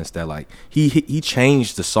album, in the sense that like he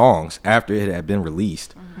changed the songs after it had been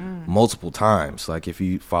released multiple times. Like, if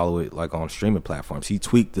you follow it like on streaming platforms, he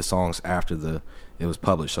tweaked the songs after it was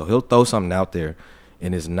published. So he'll throw something out there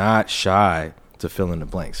and is not shy to fill in the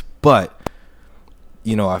blanks. But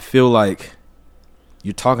you know, I feel like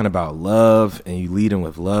you're talking about love and you leading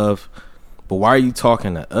with love, but why are you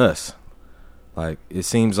talking to us? Like, it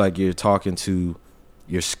seems like you're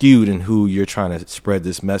skewed in who you're trying to spread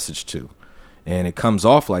this message to. And it comes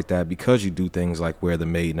off like that because you do things like wear the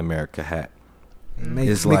Made in America hat. Make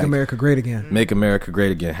It's like- America great again. Make America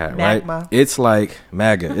Great Again hat, MAGA. right? It's like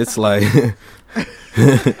MAGA. It's like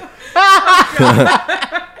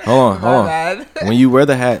hold on. bad. When you wear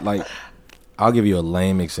the hat, like, I'll give you a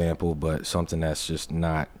lame example, but something that's just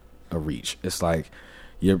not a reach. It's like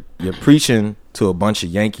you're preaching to a bunch of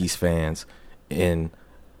Yankees fans, and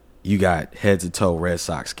you got head to toe Red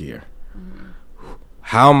Sox gear.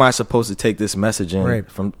 How am I supposed to take this message in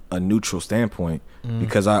Right. from a neutral standpoint?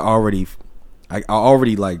 Because I already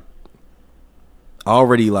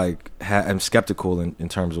am skeptical in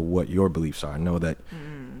terms of what your beliefs are. I know that,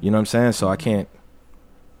 you know what I'm saying? So I can't,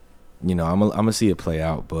 you know, I'm gonna see it play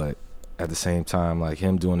out, but at the same time, like,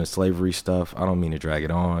 him doing the slavery stuff, I don't mean to drag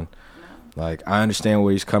it on. Like, I understand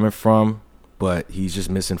where he's coming from, but he's just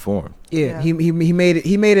misinformed. Yeah, he made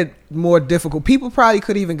it more difficult. People probably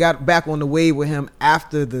could even got back on the wave with him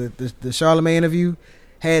after the Charlemagne interview,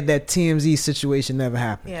 had that TMZ situation never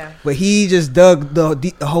happened. Yeah. But he just dug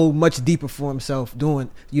the hole much deeper for himself,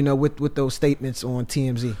 doing, you know, with those statements on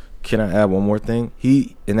TMZ. Can I add one more thing?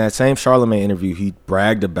 He, in that same Charlemagne interview, he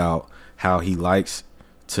bragged about how he likes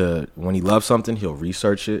to, when he loves something, he'll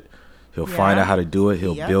research it. He'll find out how to do it.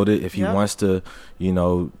 He'll build it. If he wants to, you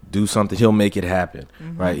know, do something, he'll make it happen,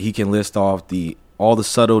 right? He can list off all the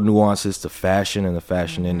subtle nuances to fashion and the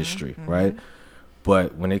fashion industry, right?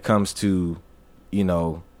 But when it comes to, you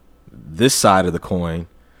know, this side of the coin,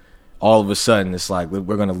 all of a sudden it's like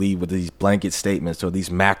we're going to lead with these blanket statements or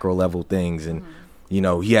these macro level things, and you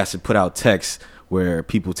know, he has to put out texts where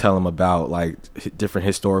people tell him about like different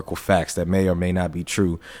historical facts that may or may not be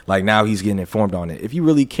true. Like, now he's getting informed on it. If you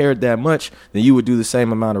really cared that much, then you would do the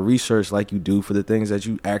same amount of research like you do for the things that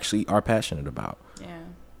you actually are passionate about. Yeah.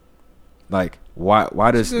 Like, why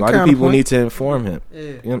do That's a good people counterpoint. need to inform him? Yeah.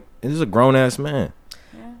 You know, this is a grown ass man.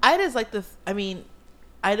 I just like I mean,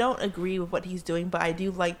 I don't agree with what he's doing, but I do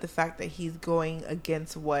like the fact that he's going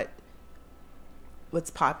against what's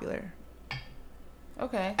popular.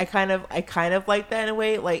 Okay. I kind of like that in a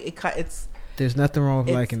way. Like it's There's nothing wrong with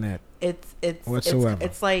It's- liking that. it's Whatsoever.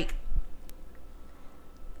 It's like,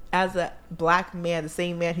 as a black man, the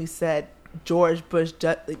same man who said George Bush,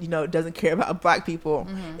 doesn't care about black people,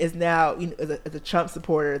 is now, as a Trump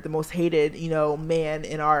supporter, the most hated, man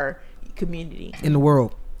in our community. In the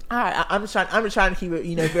world. I'm just trying to keep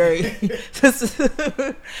it, very.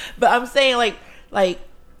 But I'm saying like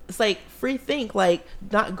it's like free think, like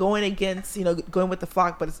not going against, going with the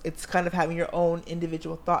flock, but it's kind of having your own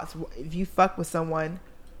individual thoughts. If you fuck with someone,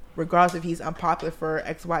 regardless if he's unpopular for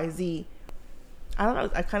X, Y, Z, I don't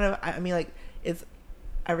know. I mean, like,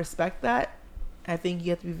 I respect that. I think you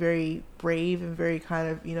have to be very brave and very kind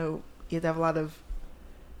of, you have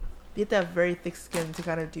to have very thick skin to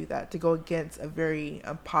kind of do that, to go against a very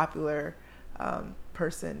unpopular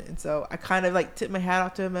person. And so I kind of like tip my hat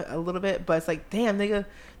off to him a little bit, but it's like, damn, nigga,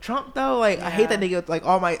 Trump though, like, I hate that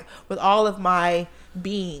nigga with all of my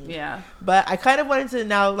being. Yeah. But I kind of wanted to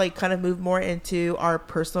now like kind of move more into our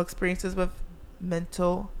personal experiences with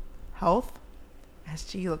mental health. As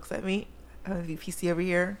G looks at me, VPC over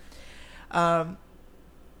here.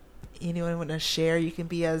 Anyone want to share? You can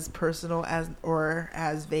be as personal or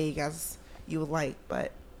as vague as you would like,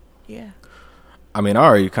 but yeah. I mean, I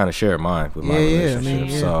already kind of shared mine with my relationship. I mean,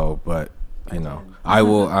 yeah. So, but I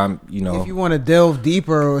will. If you want to delve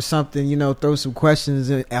deeper or something, throw some questions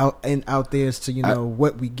out there as to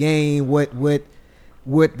what we gained, where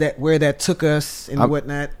that took us and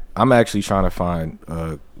whatnot. I'm actually trying to find.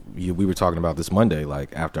 We were talking about this Monday, like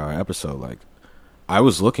after our episode. Like, I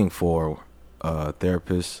was looking for a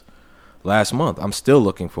therapist last month. I'm still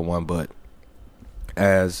looking for one, but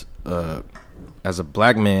as a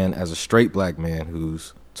black man, as a straight black man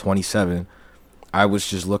who's 27, I was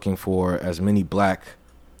just looking for as many black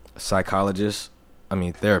therapists,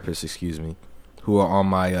 who are on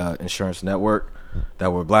my insurance network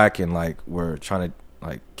that were black and like were trying to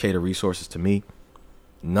like cater resources to me.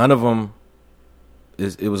 None of them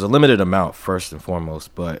it was a limited amount first and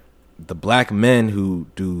foremost, but the black men who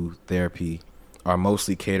do therapy are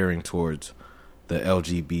mostly catering towards the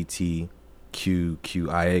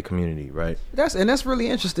LGBTQIA community, right? That's really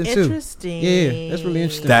interesting too. Interesting. Yeah, that's really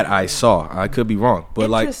interesting. That I saw. I could be wrong,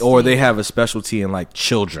 but or they have a specialty in like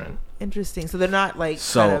children. Interesting. So they're not like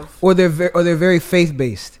or they're very faith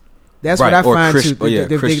based. That's right, what I or find Christ- too. oh, yeah,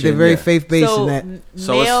 They're Christian, very yeah. faith based so in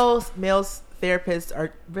that. males therapists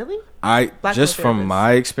are really Black Just male from therapists.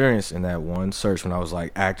 my experience in that one search, when I was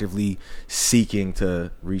like actively seeking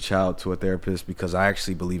to reach out to a therapist, because I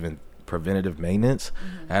actually believe in preventative maintenance.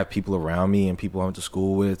 I have people around me and people I went to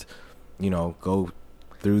school with, go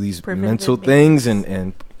through these mental things,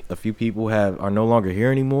 and a few people are no longer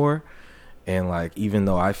here anymore. And like, even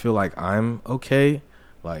though I feel like I'm okay,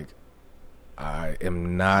 like I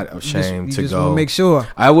am not ashamed to just go. Want to make sure.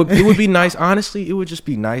 It would be nice. Honestly, it would just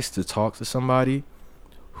be nice to talk to somebody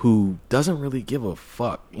who doesn't really give a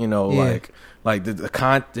fuck. Like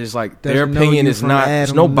there's like their Doesn't know opinion you is from not. Adam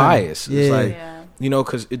There's no or nothing. bias. Yeah. It's like Yeah.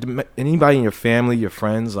 because anybody in your family, your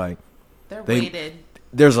friends, like They're they- weighted.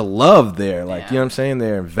 there's a love there. Like, Yeah. you know what I'm saying?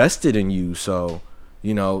 They're invested in you. So,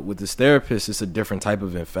 with this therapist, it's a different type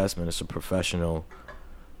of investment. It's a professional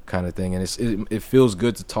kind of thing. And it feels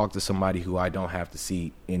good to talk to somebody who I don't have to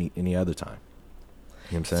see any other time.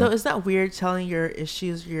 You know what I'm saying? So it's not weird telling your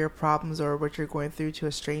issues, your problems, or what you're going through to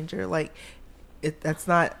a stranger. Like, that's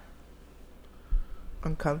not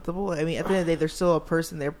uncomfortable. I mean, at the end of the day, they're still a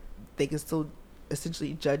person. They can still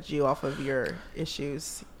essentially judge you off of your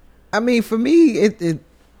issues. I mean, for me,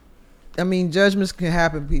 judgments can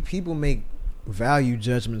happen. People make value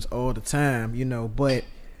judgments all the time, but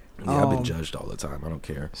I've been judged all the time. I don't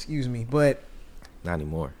care. excuse me, but Not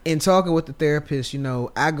anymore. in talking with the therapist,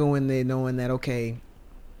 I go in there knowing that, okay,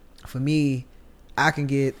 for me, I can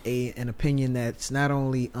get an opinion that's not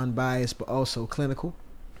only unbiased but also clinical,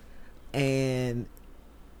 and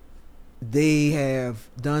they have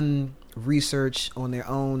done research on their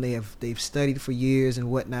own. They've studied for years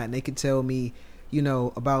and whatnot, and they can tell me,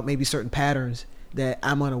 about maybe certain patterns that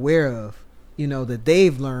I'm unaware of, that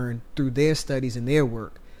they've learned through their studies and their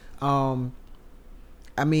work. I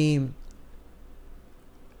mean,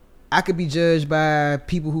 I could be judged by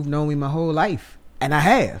people who've known me my whole life, and I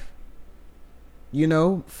have.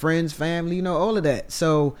 Friends, family, all of that.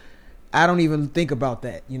 So I don't even think about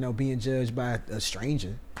that, being judged by a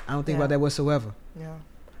stranger. I don't think about that whatsoever. Yeah.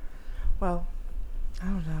 Well, I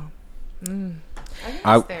don't know. I think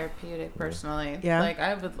I- it's therapeutic personally. Yeah. Like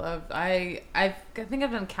I would love. I think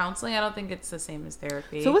I've done counseling. I don't think it's the same as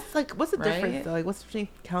therapy. So what's the Right? difference though? Like what's between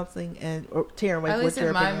counseling and or Taryn? Like, At what's least your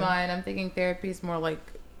in my opinion? mind, I'm thinking therapy is more like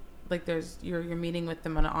there's you're meeting with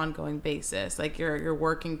them on an ongoing basis. Like you're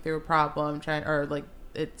working through a problem,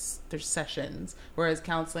 there's sessions. Whereas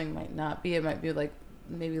counseling might not be. It might be like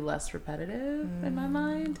maybe less repetitive in my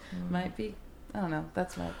mind. Might be. I don't know.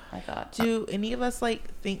 That's my thought. Do any of us like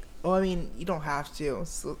think? Oh, I mean, you don't have to.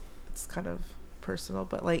 So it's kind of personal,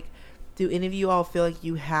 but like, do any of you all feel like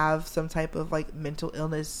you have some type of like mental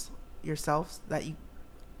illness yourselves that you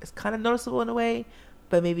it's kind of noticeable in a way,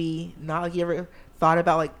 but maybe not? Like you ever thought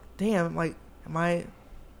about like, damn, like, am I,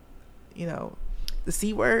 the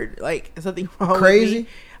C word? Like, is something wrong? Crazy? With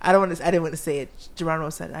me? I didn't want to say it.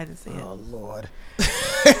 Geronimo said it. I didn't say it. Oh Lord.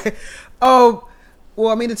 Oh, well,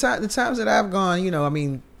 I mean the times that I've gone, I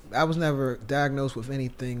mean, I was never diagnosed with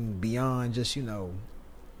anything beyond just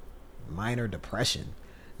minor depression,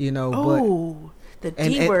 but Oh, the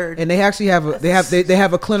D word. and they actually have they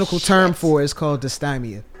have a clinical term for it. It's called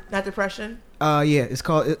dysthymia. Not depression. Yeah, it's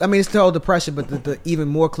called. I mean, it's called depression, but the even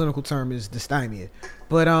more clinical term is dysthymia.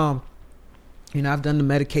 But I've done the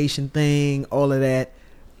medication thing, all of that.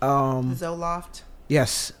 Zoloft.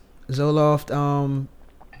 Yes, Zoloft.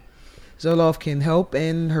 Zoloft can help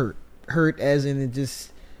and hurt. Hurt as in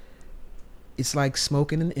it's like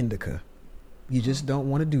smoking an indica. You just don't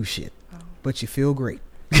want to do shit, but you feel great.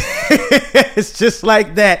 It's just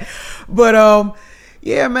like that. But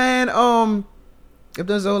yeah, man. I've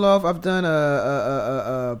done Zoloft. I've done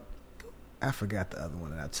I forgot the other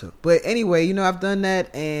one that I took. But anyway, I've done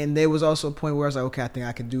that, and there was also a point where I was like, okay, I think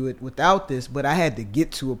I can do it without this. But I had to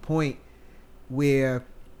get to a point where,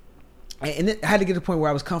 and I had to get to a point where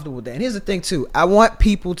I was comfortable with that. And here's the thing too: I want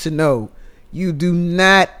people to know you do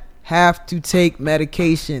not have to take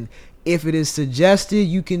medication. If it is suggested,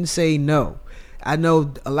 you can say no. I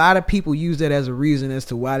know a lot of people use that as a reason as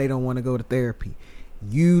to why they don't want to go to therapy.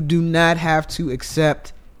 You do not have to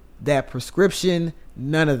accept that prescription.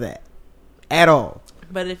 None of that at all.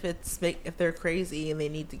 But if they're crazy and they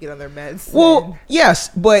need to get on their meds, Well, yes,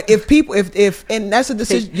 but if people, if and that's a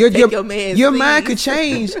decision. Take your meds, your please. mind could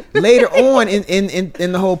change later on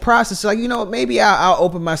in the whole process. So, like, maybe I'll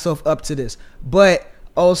open myself up to this, but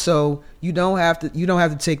also you don't have to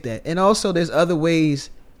take that. And also, there's other ways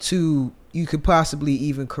you could possibly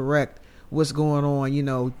even correct what's going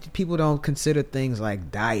on. People don't consider things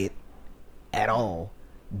like diet at all.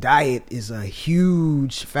 Diet is a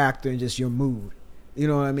huge factor in just your mood. You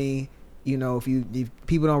know what I mean? If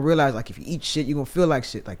people don't realize, like, if you eat shit, you're going to feel like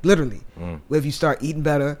shit, like literally. If you start eating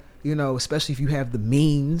better, especially if you have the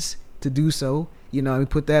means to do so, we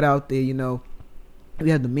put that out there, if you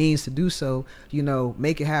have the means to do so,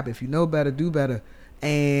 make it happen. If you know better, do better.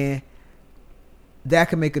 And that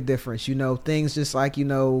can make a difference. Things just like,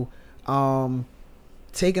 taking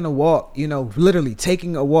a walk, literally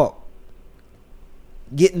taking a walk.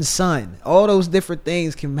 Getting sun, all those different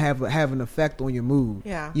things can have an effect on your mood.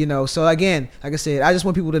 Yeah. So again, like I said, I just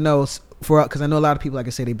want people to know, because I know a lot of people, like I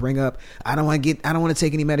said, they bring up, I don't want to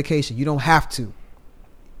take any medication. You don't have to.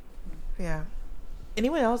 Yeah.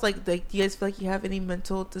 Anyone else like do you guys feel like you have any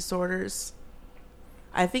mental disorders?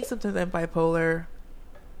 I think sometimes I'm bipolar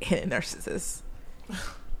and a narcissist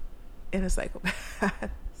and a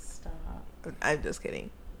psychopath. Stop. I'm just kidding.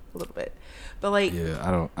 A little bit. But like,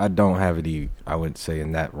 yeah, I don't have any, I would say,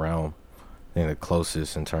 in that realm. I think the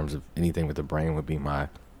closest in terms of anything with the brain would be my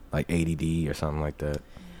like ADD or something like that,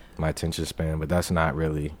 my attention span. But that's not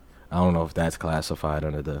really, I don't know if that's classified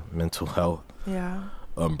under the mental health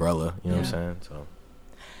umbrella. You know what I'm saying? So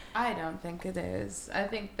I don't think it is. I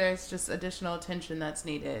think there's just additional attention that's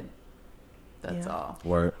needed. That's all.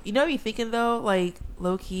 Word. you're thinking though, like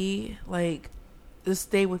low key, like just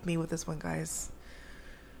stay with me with this one, guys.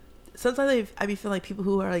 Sometimes I be feeling like people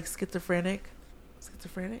who are like schizophrenic.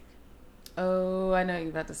 Oh, I know what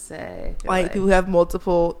you're about to say. Like people who have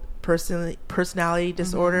multiple personality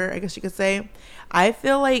disorder, I guess you could say. I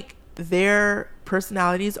feel like their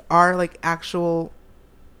personalities are like actual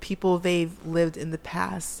people they've lived in the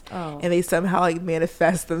past, and they somehow like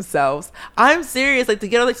manifest themselves. I'm serious, like to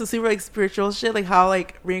get on like some super like spiritual shit, like how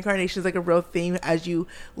like reincarnation is like a real theme as you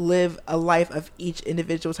live a life of each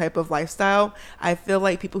individual type of lifestyle. I feel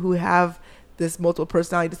like people who have this multiple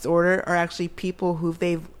personality disorder are actually people who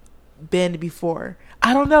they've been before.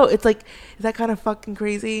 I don't know, it's like, is that kind of fucking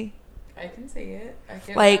crazy? I can see it.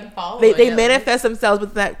 Like they manifest themselves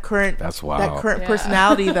with that current, that's wild. That current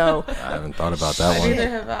personality though. I haven't thought about that one. Neither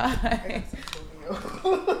have I.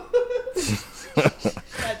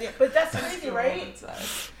 But that's crazy, right?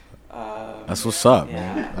 That's what's up,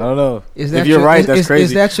 man. I don't know. Is that if you're your, right, that's crazy.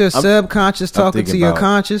 Is that your I'm subconscious talking to your about-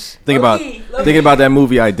 conscious? thinking about that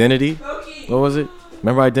movie Identity. Loki. What was it?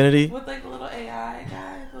 Remember Identity? With like the little AI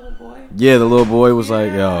guy, little boy. Yeah, the little boy was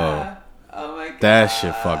like, yo, Yeah. Oh my god. that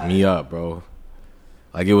shit fucked me up, bro.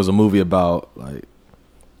 Like it was a movie about like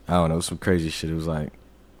I don't know, some crazy shit. It was like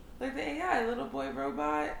Like the AI, little boy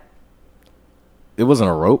robot. it wasn't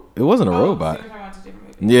a rope. It wasn't a Oh, robot. so you're talking about two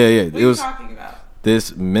different movies. Yeah, yeah. What It are you was talking about?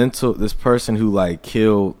 this person who like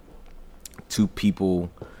killed two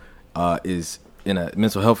people is in a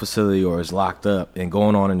mental health facility or is locked up, and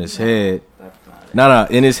going on in his head. That's not it.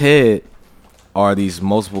 No, in his head are these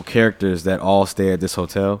multiple characters that all stay at this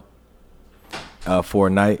hotel for a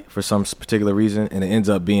night for some particular reason, and it ends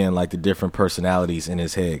up being like the different personalities in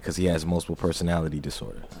his head because he has multiple personality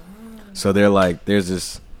disorder. So they're like, there's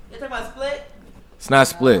this. You're talking about Split? It's not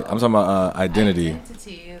Split. I'm talking about Identity.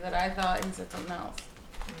 Identity that I thought he said something else.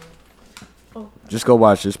 Just go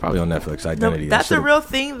watch it. It's probably on Netflix. Identity. No, that's That a shit- real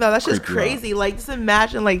thing, though. That's just creep you out. crazy. Like, just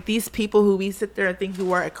imagine, like, these people who we sit there and think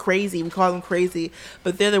who are crazy. We call them crazy,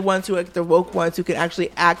 but they're the ones who are the woke ones who can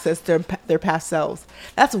actually access their past selves.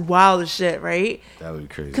 That's wild as shit, right? That would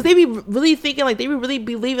be crazy. Because they be really thinking, like, they be really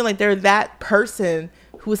believing, like, they're that person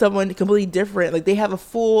who is someone completely different. Like, they have a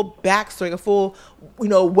full backstory, a full,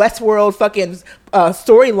 Westworld fucking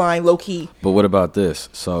storyline, low key. But what about this?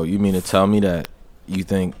 So you mean to tell me that you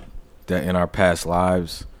think that in our past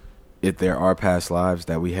lives, if there are past lives,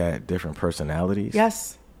 that we had different personalities?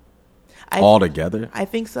 Yes. All together? I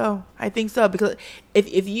think so. Because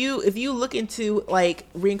if you look into like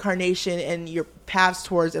reincarnation and your paths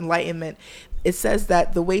towards enlightenment, it says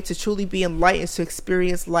that the way to truly be enlightened is to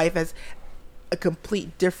experience life as a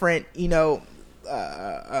complete different,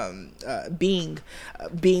 being,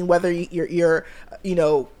 whether you're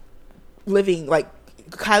living like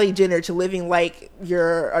Kylie Jenner to living like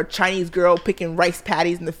you're a Chinese girl picking rice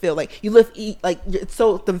patties in the field. Like you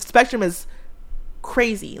so the spectrum is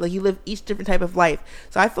crazy. Like you live each different type of life.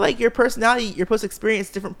 So I feel like your personality, you're supposed to experience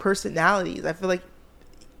different personalities. I feel like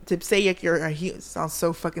to say like you're a human sounds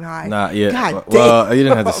so fucking high. Nah, yeah. God Well, damn. you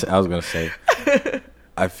didn't have to say. I was gonna say.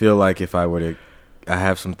 I feel like if I were to, I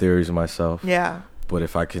have some theories of myself. Yeah, But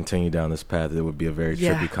if I continue down this path, it would be a very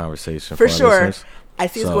Yeah. trippy conversation for our sure. listeners. I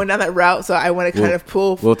see it's So, going down that route, so I want to kind of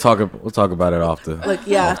pull. We'll talk about it off the. Like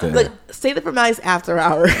yeah, off the like air. say the formalities after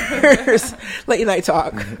hours, late night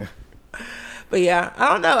talk. But yeah, I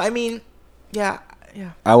don't know. I mean, yeah.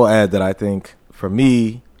 I will add that I think for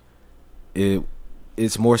me,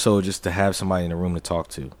 it's more so just to have somebody in the room to talk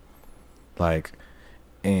to, like,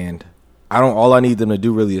 and all I need them to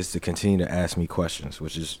do really is to continue to ask me questions,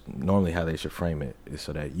 which is normally how they should frame it, is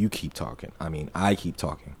so that you keep talking. I mean, I keep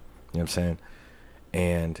talking. You know what I'm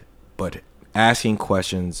saying? But asking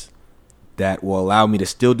questions that will allow me to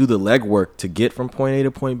still do the legwork to get from point A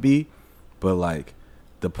to point B, but like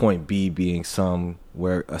the point B being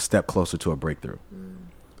somewhere a step closer to a breakthrough.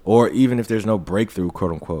 Or even if there's no breakthrough,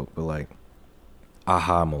 quote unquote, but like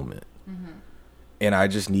aha moment. Mm-hmm. And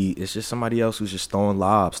it's just somebody else who's just throwing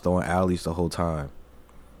lobs, throwing alleys the whole time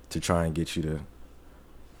to try and get you to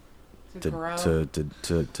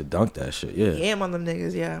dunk that shit. Yeah. Yam on them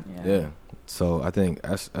niggas. Yeah. So I think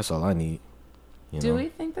that's all I need. Do we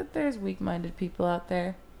think that there's weak-minded people out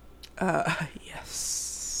there?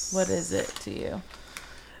 Yes. What is it to you?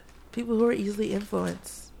 People who are easily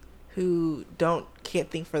influenced, who can't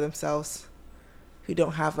think for themselves, who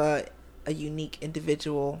don't have a unique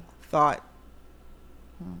individual thought.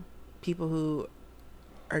 People who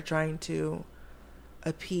are trying to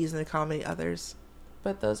appease and accommodate others.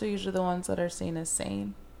 But those are usually the ones that are seen as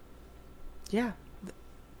sane. Yeah.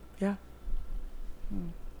 Yeah.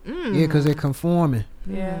 Yeah, because they're conforming.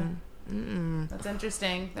 Yeah. Mm-mm. That's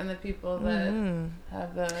interesting. And the people that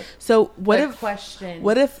have the So what if question?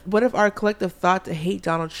 What if our collective thought to hate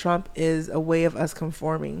Donald Trump is a way of us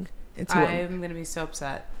conforming into I'm gonna be so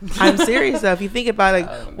upset. I'm serious though. If you think about it,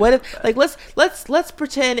 like, what if, like, let's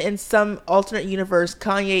pretend in some alternate universe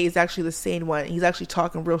Kanye is actually the sane one. He's actually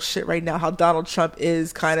talking real shit right now. How Donald Trump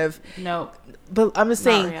is kind of. Nope. But I'm just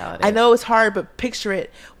saying. reality. I know it's hard, but picture it.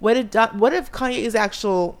 What if Kanye is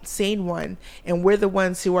actual sane one, and we're the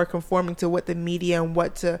ones who are conforming to what the media and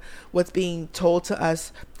what's being told to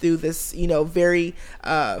us through this, very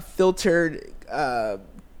filtered.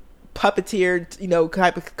 Puppeteered,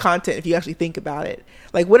 type of content. If you actually think about it,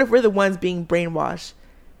 like, what if we're the ones being brainwashed?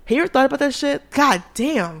 Have you ever thought about that shit? God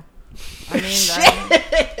damn. I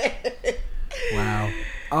mean,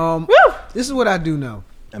 Wow. This is what I do know.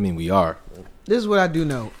 I mean, we are. This is what I do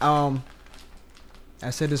know. I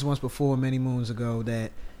said this once before, many moons ago,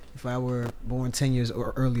 that if I were born 10 years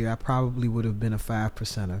or earlier, I probably would have been a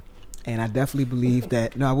 5%er. And I definitely believe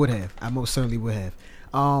that. No, I would have. I most certainly would have.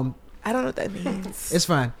 I don't know what that means. It's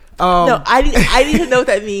fine. No, I need to know what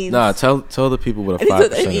that means. Nah, tell the people what a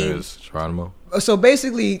 5% is, Geronimo. So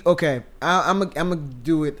basically, okay, I'm gonna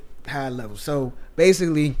do it high level. So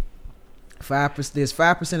basically, 5%. There's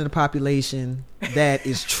 5% of the population that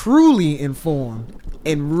is truly informed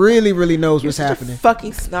and really, really knows what's happening.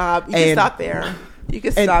 Fucking snob. You can stop there. You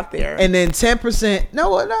can stop there. And then 10%.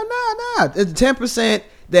 No. It's 10%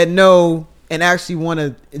 that know and actually want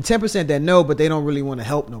to. And 10% that know, but they don't really want to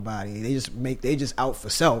help nobody. They just out for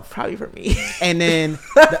self. Probably for me. And then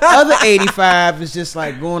the other 85 is just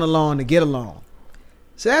like going along to get along.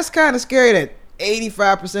 So that's kind of scary that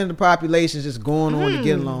 85% of the population is just going on to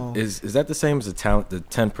get along. Is that the same as the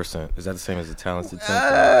 10%? Is that the same as the talented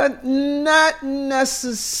 10%? Not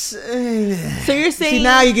necessarily. So you're saying? See,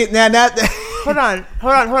 now you get now. Hold on.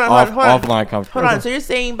 Offline conversation. Hold on. So you're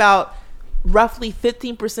saying about roughly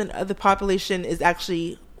 15% of the population is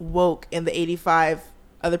actually woke, and the 85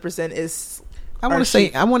 other percent is. I want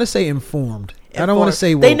to say informed. I don't want to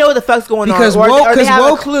say woke. They know what the fuck's going because on, woke, or they have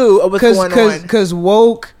woke, a clue of what's going on. Because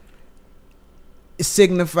woke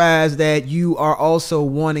signifies that you are also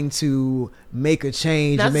wanting to make a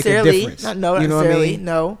change and make a difference. No, you know necessarily. What I mean?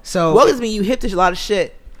 No. So woke is when you hip to a lot of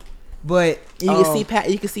shit, but you can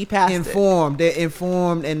see past informed. They're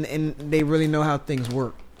informed and they really know how things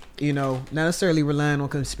work. You know, not necessarily relying on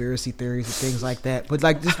conspiracy theories and things like that, but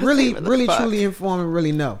like just really truly informed and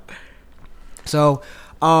really know. So,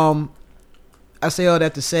 I say all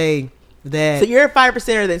that to say that. So you're a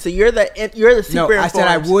 5%er then. So you're the super No, informed. I said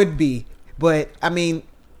I would be, but I mean,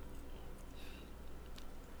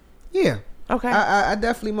 yeah. Okay. I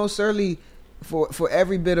definitely most certainly for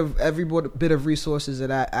every bit of resources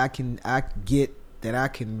that I can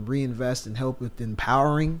reinvest and help with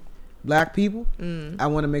empowering Black people. I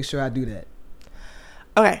want to make sure I do that.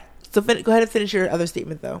 Okay. So go ahead and finish your other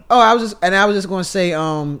statement though. Oh, I was just going to say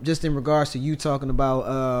just in regards to you talking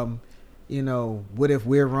about you know, what if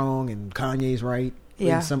we're wrong and Kanye's right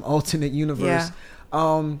in some alternate universe.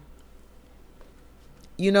 Yeah.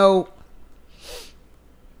 You know,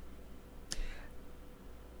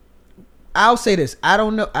 I'll say this. I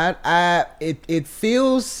don't know. It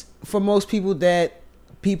feels for most people that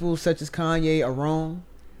people such as Kanye are wrong.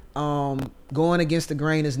 Going against the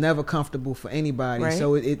grain is never comfortable for anybody. Right.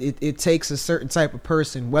 So it takes a certain type of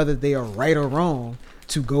person, whether they are right or wrong,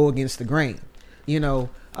 to go against the grain. You know,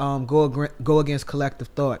 go against collective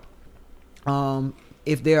thought.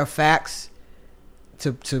 If there are facts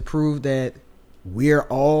to prove that we're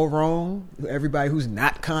all wrong, everybody who's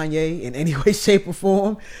not Kanye in any way, shape, or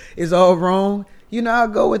form is all wrong, you know, I'll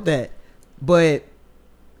go with that. But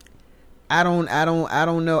I don't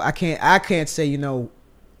know. I can't say, you know,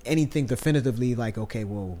 anything definitively like, okay,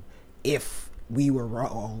 well, if we were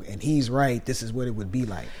wrong and he's right, this is what it would be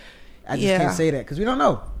like. I just can't say that because we don't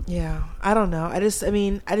know. Yeah, I don't know.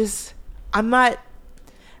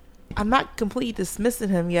 I'm not completely dismissing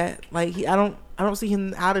him yet. Like I don't see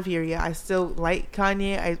him out of here yet. I still like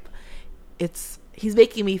Kanye. He's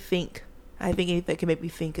making me think. I think anything that can make me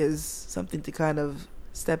think is something to kind of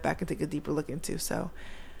step back and take a deeper look into. So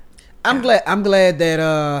I'm glad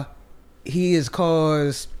that he has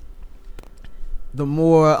caused the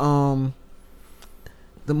more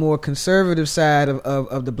conservative side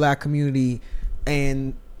of the Black community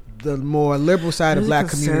and the more liberal side of Black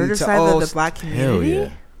community to all the Black community. Hell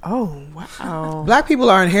yeah. Oh wow! Black people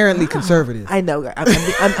are inherently conservative. I know.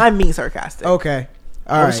 I'm being sarcastic. Okay,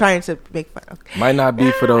 I was trying to make fun. Okay. Might not be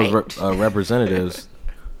for those representatives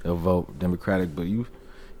that vote Democratic, but you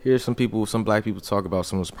hear some Black people talk about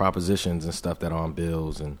some of those propositions and stuff that are on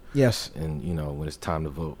bills, and and you know when it's time to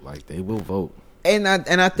vote, like they will vote. And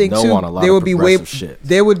I think too,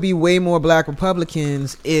 there would be way more Black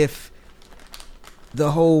Republicans if the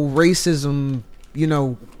whole racism, you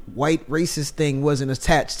know, white racist thing wasn't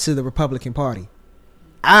attached to the Republican Party.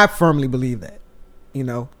 I firmly believe that, you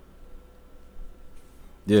know.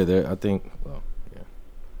 Yeah, I think. Well, yeah.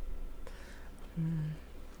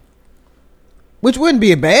 Which wouldn't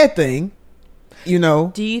be a bad thing, you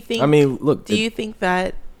know. Do you think? I mean, look. Do you think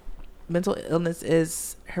that mental illness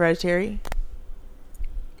is hereditary?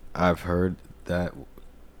 I've heard that.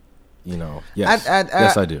 You know, yes,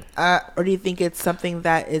 yes, I do. Or do you think it's something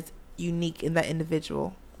that is unique in that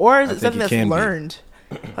individual? Or is it something that's learned?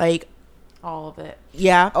 Like all of it.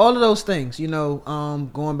 Yeah. All of those things, you know,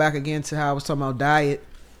 going back again to how I was talking about diet,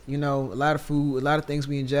 you know, a lot of food, a lot of things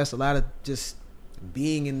we ingest, a lot of just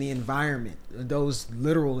being in the environment, those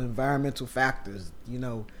literal environmental factors, you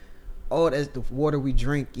know, all that, the water we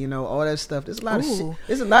drink, you know, all that stuff. There's a lot of shit.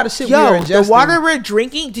 There's a lot of shit we are ingesting. The water we're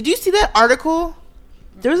drinking. Did you see that article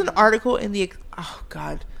There was an article in the oh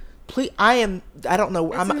god, please I don't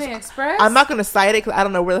know. It's in the Express? I'm not gonna cite it because I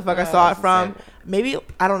don't know where the fuck I saw it from. Maybe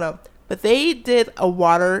I don't know, but they did a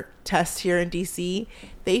water test here in DC.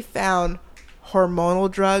 They found hormonal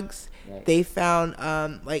drugs. They found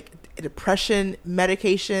like depression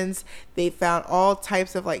medications. They found all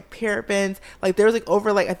types of like parabens. Like there was like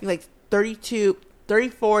over like I think like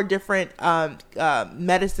 34 different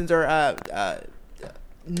medicines or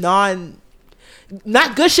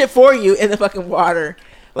not good shit for you in the fucking water.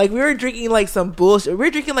 Like we were drinking like some bullshit. We were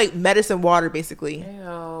drinking like medicine water basically.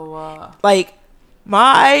 Ew. Like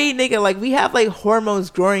my nigga, like we have like hormones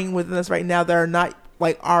growing within us right now that are not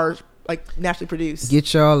like ours, like naturally produced.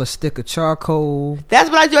 Get y'all a stick of charcoal. That's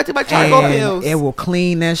what I do. I take my charcoal and pills. it will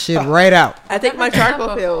clean that shit right out. I take my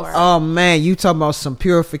charcoal pills. Oh man, you talking about some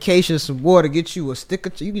purification, some water? Get you a stick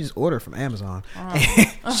of. You can just order it from Amazon.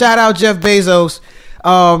 Shout out Jeff Bezos.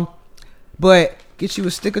 But get you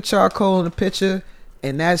a stick of charcoal in a pitcher,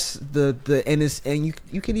 and that's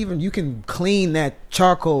you can clean that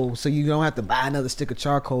charcoal so you don't have to buy another stick of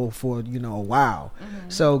charcoal for a while.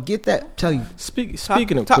 So get that. Tell you.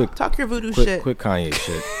 Speaking of talk your voodoo shit. Quick Kanye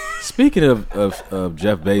shit. Speaking of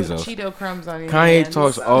Jeff Bezos, Cheeto crumbs on your Kanye hands.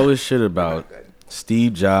 talks all this shit about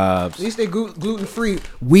Steve Jobs. At least they gluten free.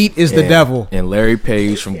 Wheat is the devil. And Larry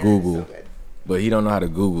Page from Google, but he don't know how to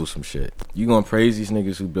Google some shit. You gonna praise these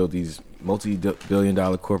niggas who built these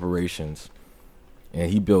multi-billion-dollar corporations,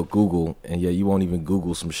 and he built Google, and yet you won't even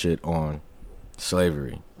Google some shit on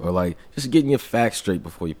slavery or like just getting your facts straight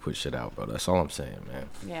before you put shit out, bro. That's all I'm saying, man.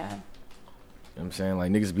 Yeah. You know what I'm saying?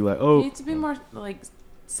 Like niggas be like, oh, You need to be more like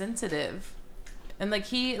sensitive. And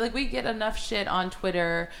like we get enough shit on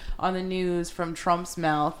Twitter, on the news from Trump's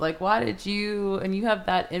mouth. Like, why did you? And you have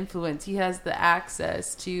that influence. He has the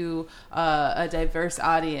access to a diverse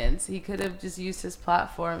audience. He could have just used his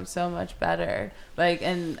platform so much better. Like,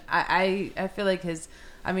 and I feel like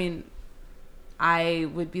I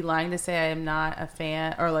would be lying to say I am not a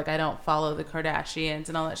fan or like I don't follow the Kardashians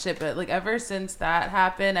and all that shit. But like ever since that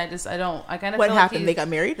happened, I kind of What feel like happened? They got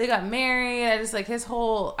married? They got married. I just like his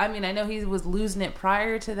whole. I mean, I know he was losing it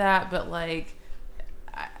prior to that, but like,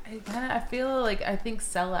 I feel like I think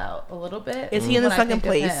sell out a little bit. Is he in the when I second think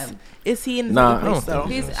of place? him. Is he in the Nah, second I place don't though?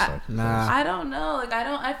 think He's, I don't know. Like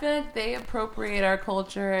I feel like they appropriate our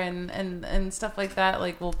culture and stuff like that.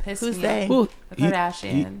 Like will piss Who's me they? off. well, The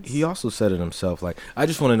Kardashians. he also said it himself. Like, I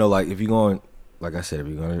just want to know, like, if you're going, like I said, if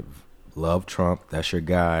you're going to love Trump, that's your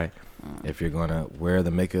guy. If you're going to wear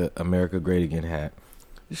the Make America Great Again hat,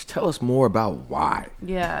 just tell us more about why.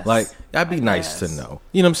 Yes. Like, that'd be I nice to guess. know.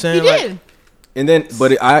 You know what I'm He saying? Like, did. and then,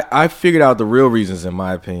 but I figured out the real reasons, in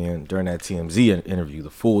my opinion, during that TMZ interview, the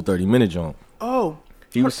full 30-minute joint. Oh,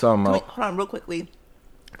 He was talking Can we- about. hold on, real quickly.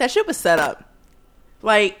 That shit was set up.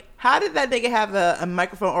 Like, how did that nigga have a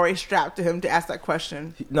microphone already strapped to him to ask that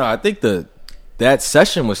question? No, I think that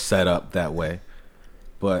session was set up that way.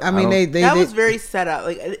 But I mean, don't- That was very set up.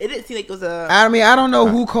 Like, it didn't seem like it was a. I mean, I don't know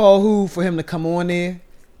who called who for him to come on there,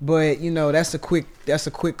 but that's a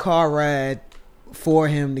quick car ride for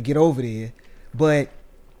him to get over there. But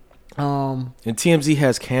And TMZ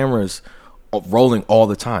has cameras rolling all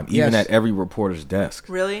the time, even Yes. at every reporter's desk.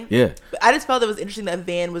 Really? Yeah. But I just felt it was interesting that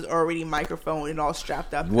Van was already microphoned and all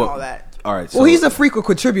strapped up and Well, all that. All right. So, well, he's a frequent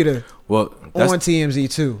contributor well. on That's, TMZ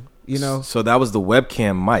too. So that was the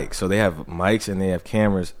webcam mic. So they have mics and they have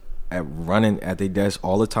cameras running at their desk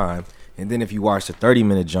all the time. And then if you watch the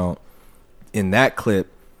 30-minute jump, in that clip,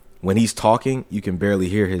 when he's talking, you can barely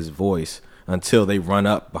hear his voice until they run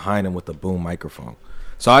up behind him with a boom microphone.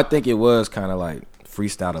 So I think it was kind of like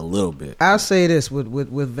freestyle a little bit. I'll say this with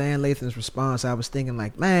Van Lathan's response. I was thinking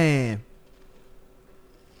like, man,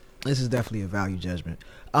 this is definitely a value judgment.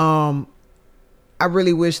 I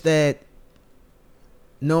really wish that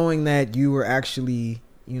knowing that you were actually,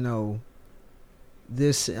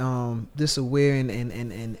 this aware and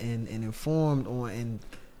informed on and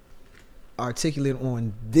articulate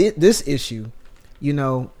on this issue,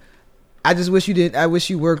 I just wish you did. I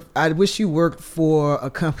wish you worked for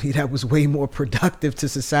a company that was way more productive to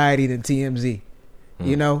society than TMZ.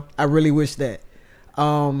 I really wish that.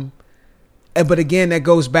 But again, that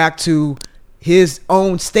goes back to his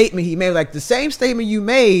own statement he made. Like the same statement you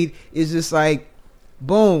made is just like,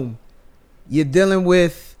 boom, you're dealing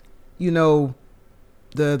with, the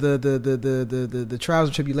trials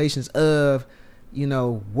and tribulations of,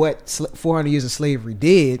 what 400 years of slavery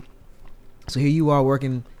did. So here you are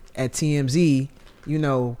working at TMZ,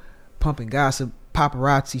 pumping gossip,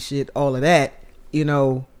 paparazzi shit, all of that,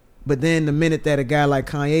 but then the minute that a guy like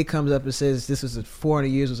Kanye comes up and says this was 400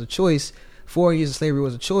 years was a choice, 400 years of slavery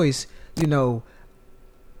was a choice,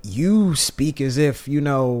 you speak as if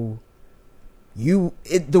the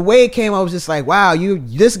way it came, I was just like, wow,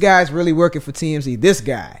 this guy's really working for TMZ. This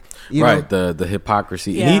guy, right? The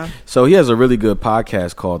hypocrisy. Yeah. And he has a really good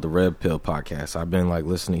podcast called the Red Pill Podcast. I've been like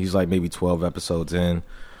listening. He's like maybe 12 episodes in,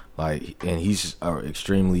 and he's an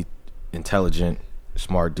extremely intelligent,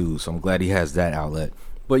 smart dude. So I'm glad he has that outlet.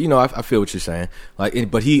 But I feel what you're saying.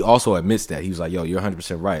 But he also admits that. He was like, yo, you're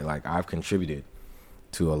 100% right. Like, I've contributed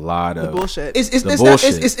to a lot of bullshit.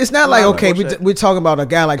 It's not like, okay, we're talking about a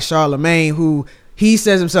guy like Charlemagne who he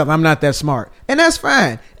says himself, I'm not that smart, and that's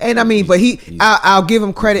fine. And I mean, but I'll give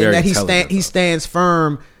him credit in that he stands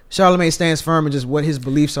firm. Charlemagne stands firm in just what his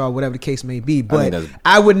beliefs are, whatever the case may be. But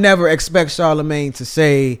I would never expect Charlemagne to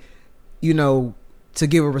say, to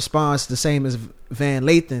give a response the same as Van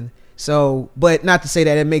Lathan. So, but not to say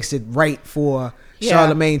that it makes it right for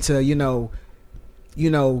Charlemagne to,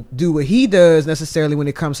 do what he does necessarily when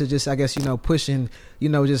it comes to just, I guess, pushing,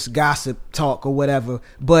 just gossip talk or whatever.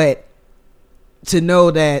 But to know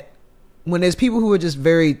that when there's people who are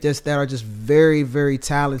that are just very, very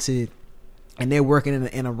talented, and they're working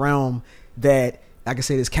in a realm that, like I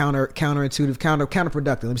said, is counterintuitive,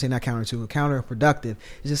 counterproductive. Let me say not counterintuitive, counterproductive.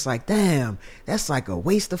 It's just like, damn, that's like a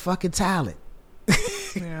waste of fucking talent.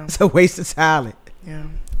 Yeah. It's a waste of talent. Yeah.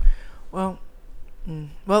 Well, can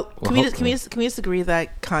we just agree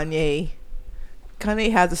that Kanye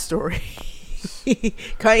has a story?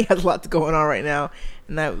 Kanye has a lot going on right now,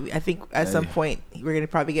 and that I think at some point we're gonna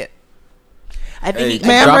probably get. I think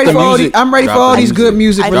I'm ready for all these good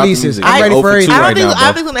music releases. I'm ready for everything. I don't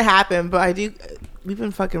think it's gonna happen, but I do. We've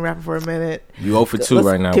been fucking rapping for a minute. You 0 for 2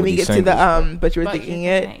 right now. Can we get to the but you were thinking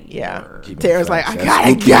it? Yeah. Tara's like, I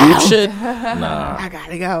gotta go. Nah. I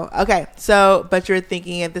gotta go. Okay, so but you're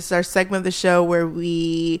thinking it. This is our segment of the show where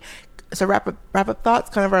we wrap up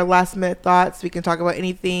thoughts, kind of our last minute thoughts. We can talk about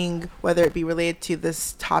anything, whether it be related to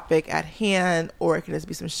this topic at hand, or it can just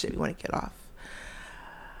be some shit we want to get off.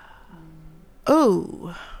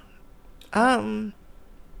 Oh, Don't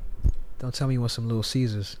tell me you want some Little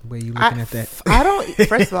Caesars. The way you looking at that? I don't.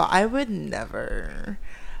 First of all, I would never.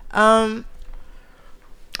 I'll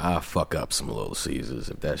fuck up some Little Caesars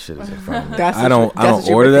if that shit is in front of me. I don't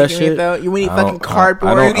order that shit. Though. You need fucking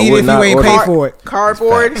cardboard. I eat it if you ain't pay for it.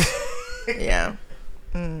 Cardboard. Yeah.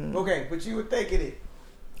 Okay, but you were thinking it.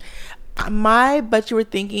 But you were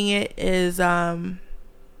thinking it is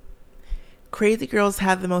crazy girls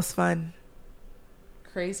have the most fun.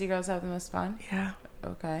 Crazy girls have the most fun? Yeah.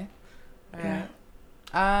 Okay. All Yeah.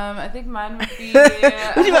 right. I think mine would be.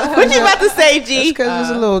 What you about to say, G? Because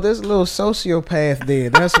there's a little sociopath there.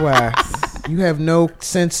 That's why you have no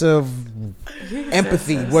sense of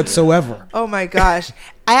empathy whatsoever. Oh my gosh,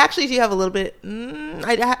 I actually do have a little bit.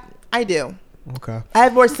 I do. Okay. I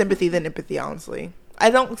have more sympathy than empathy, honestly. I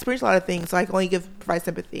don't experience a lot of things, so I can only provide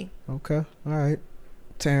sympathy. Okay. All right.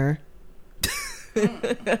 Taryn.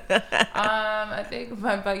 I think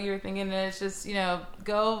about you were thinking that it's just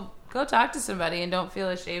go talk to somebody and don't feel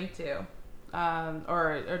ashamed to,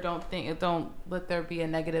 or don't let there be a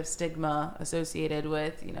negative stigma associated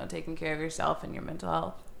with taking care of yourself and your mental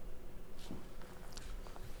health.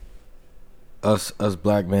 Us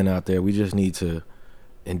black men out there, we just need to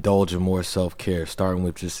indulge in more self-care, starting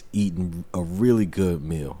with just eating a really good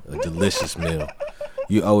meal, a delicious meal.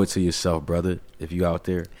 You owe it to yourself, brother, if you out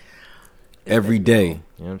there. Every day, you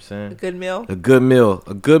know what I'm saying? A good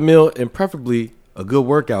meal, and preferably a good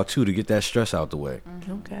workout too to get that stress out the way.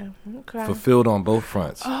 Okay. Fulfilled on both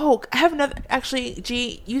fronts. Oh, I have another. Actually,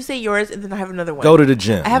 G, you say yours, and then I have another one. Go to the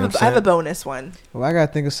gym. I have a bonus one. Well, I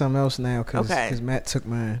gotta think of something else now because Matt took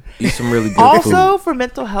mine. Eat some really good also, food. for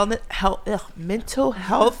mental health.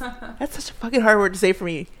 That's such a fucking hard word to say for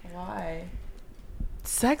me. Why?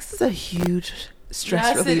 Sex is a huge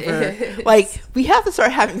stress Yes, reliever. it is. Like, we have to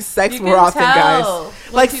start having sex You more can often, tell guys.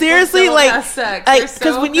 when Like, people seriously, don't like, have sex. They're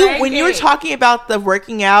because so when you were cranky. talking about the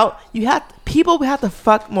working out, people have to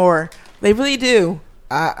fuck more. They really do.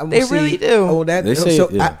 They really do. Oh, that They say, so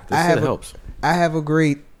yeah, they say it helps. I have a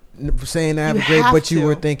great saying. I have You a great, have but you to.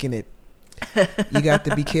 were thinking it. You got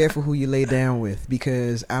to be careful who you lay down with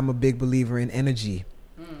because I'm a big believer in energy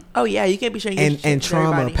Oh yeah, you can't be sharing and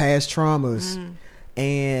trauma, past traumas,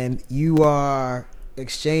 and you are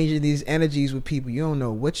exchanging these energies with people. You don't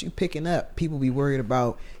know what you picking up. People be worried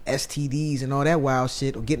about STDs and all that wild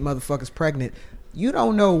shit or getting motherfuckers pregnant. You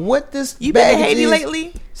don't know what this. You been to baggage Haiti is.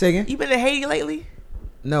 lately? Say again? You been to Haiti lately?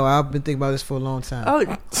 No, I've been thinking about this for a long time. Oh,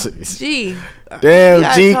 gee.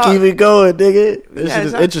 Damn, G, talk. keep it going, nigga. This gotta shit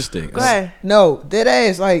is talk. interesting. Go ahead. No, dead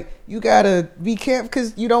ass. Like you gotta be careful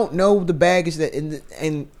because you don't know the baggage that.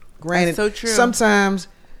 And granted, That's so true. Sometimes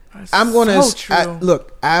I'm gonna So true.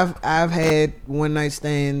 look. I've had one night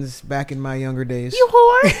stands back in my younger days. You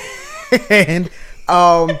whore. And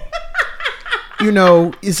you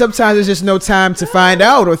know, sometimes there's just no time to find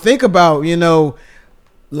out or think about, you know,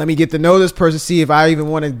 let me get to know this person, see if I even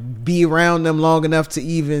want to be around them long enough to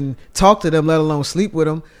even talk to them, let alone sleep with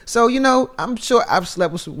them. So, you know, I'm sure I've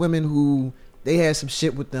slept with some women who they had some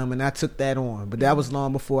shit with them and I took that on, but that was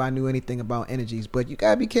long before I knew anything about energies. But you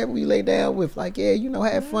gotta be careful who you lay down with. Like, yeah, you know,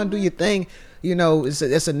 have fun, do your thing. You know, it's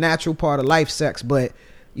a natural part of life, sex. But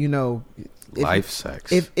you know,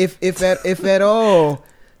 sex. If at all,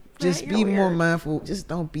 just you're be more weird. mindful. Just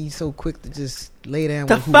don't be so quick to just lay down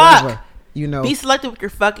The with fuck? whoever. You know, Be selective with your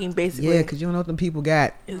fucking, basically. yeah, because you don't know what them people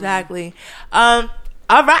got. Exactly. All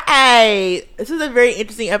right. This is a very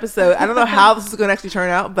interesting episode. I don't know how this is going to actually turn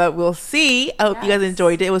out, but we'll see. I hope you guys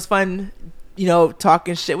enjoyed it. It was fun, you know,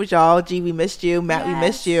 talking shit with y'all. G, we missed you. Matt, we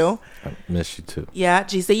missed you. I miss you too. Yeah,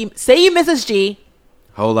 G, say you miss us, G.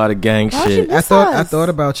 Whole lot of gang Why'd shit. you I miss thought us?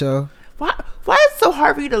 about y'all. Why is it so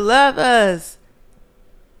hard for you to love us?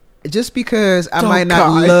 Just because I Oh, might not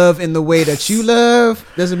God. love in the way that you love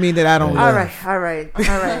doesn't mean that I don't Yeah. love. All right.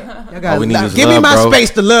 Y'all gotta All we need is give me love, my bro.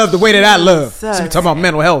 space to love the way that I love. Jesus. So we talking about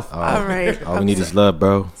mental health. All All right. All we need is love,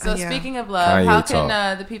 bro. So Yeah. speaking of love, Kanye how can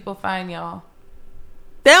talk. the people find y'all?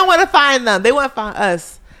 They don't want to find them. They want to find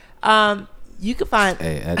us. You can find.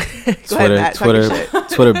 Hey, at Go ahead, Matt. Talk your shit.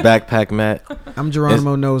 Twitter, Backpack Matt. I'm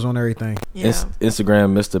Geronimo knows on everything. Yeah.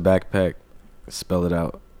 Instagram, Mr. Backpack. Spell it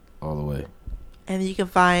out all the way. And you can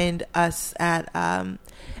find us at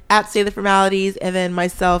Say the Formalities, and then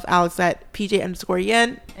myself, Alex, at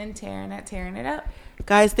PJ_Yen. And tearing it up.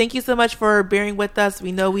 Guys, thank you so much for bearing with us.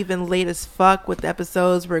 We know we've been late as fuck with the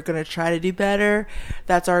episodes. We're going to try to do better.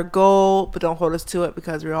 That's our goal, but don't hold us to it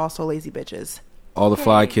because we're all so lazy bitches. All the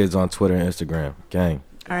fly kids on Twitter and Instagram. Gang.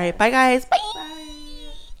 All right. Bye, guys. Bye.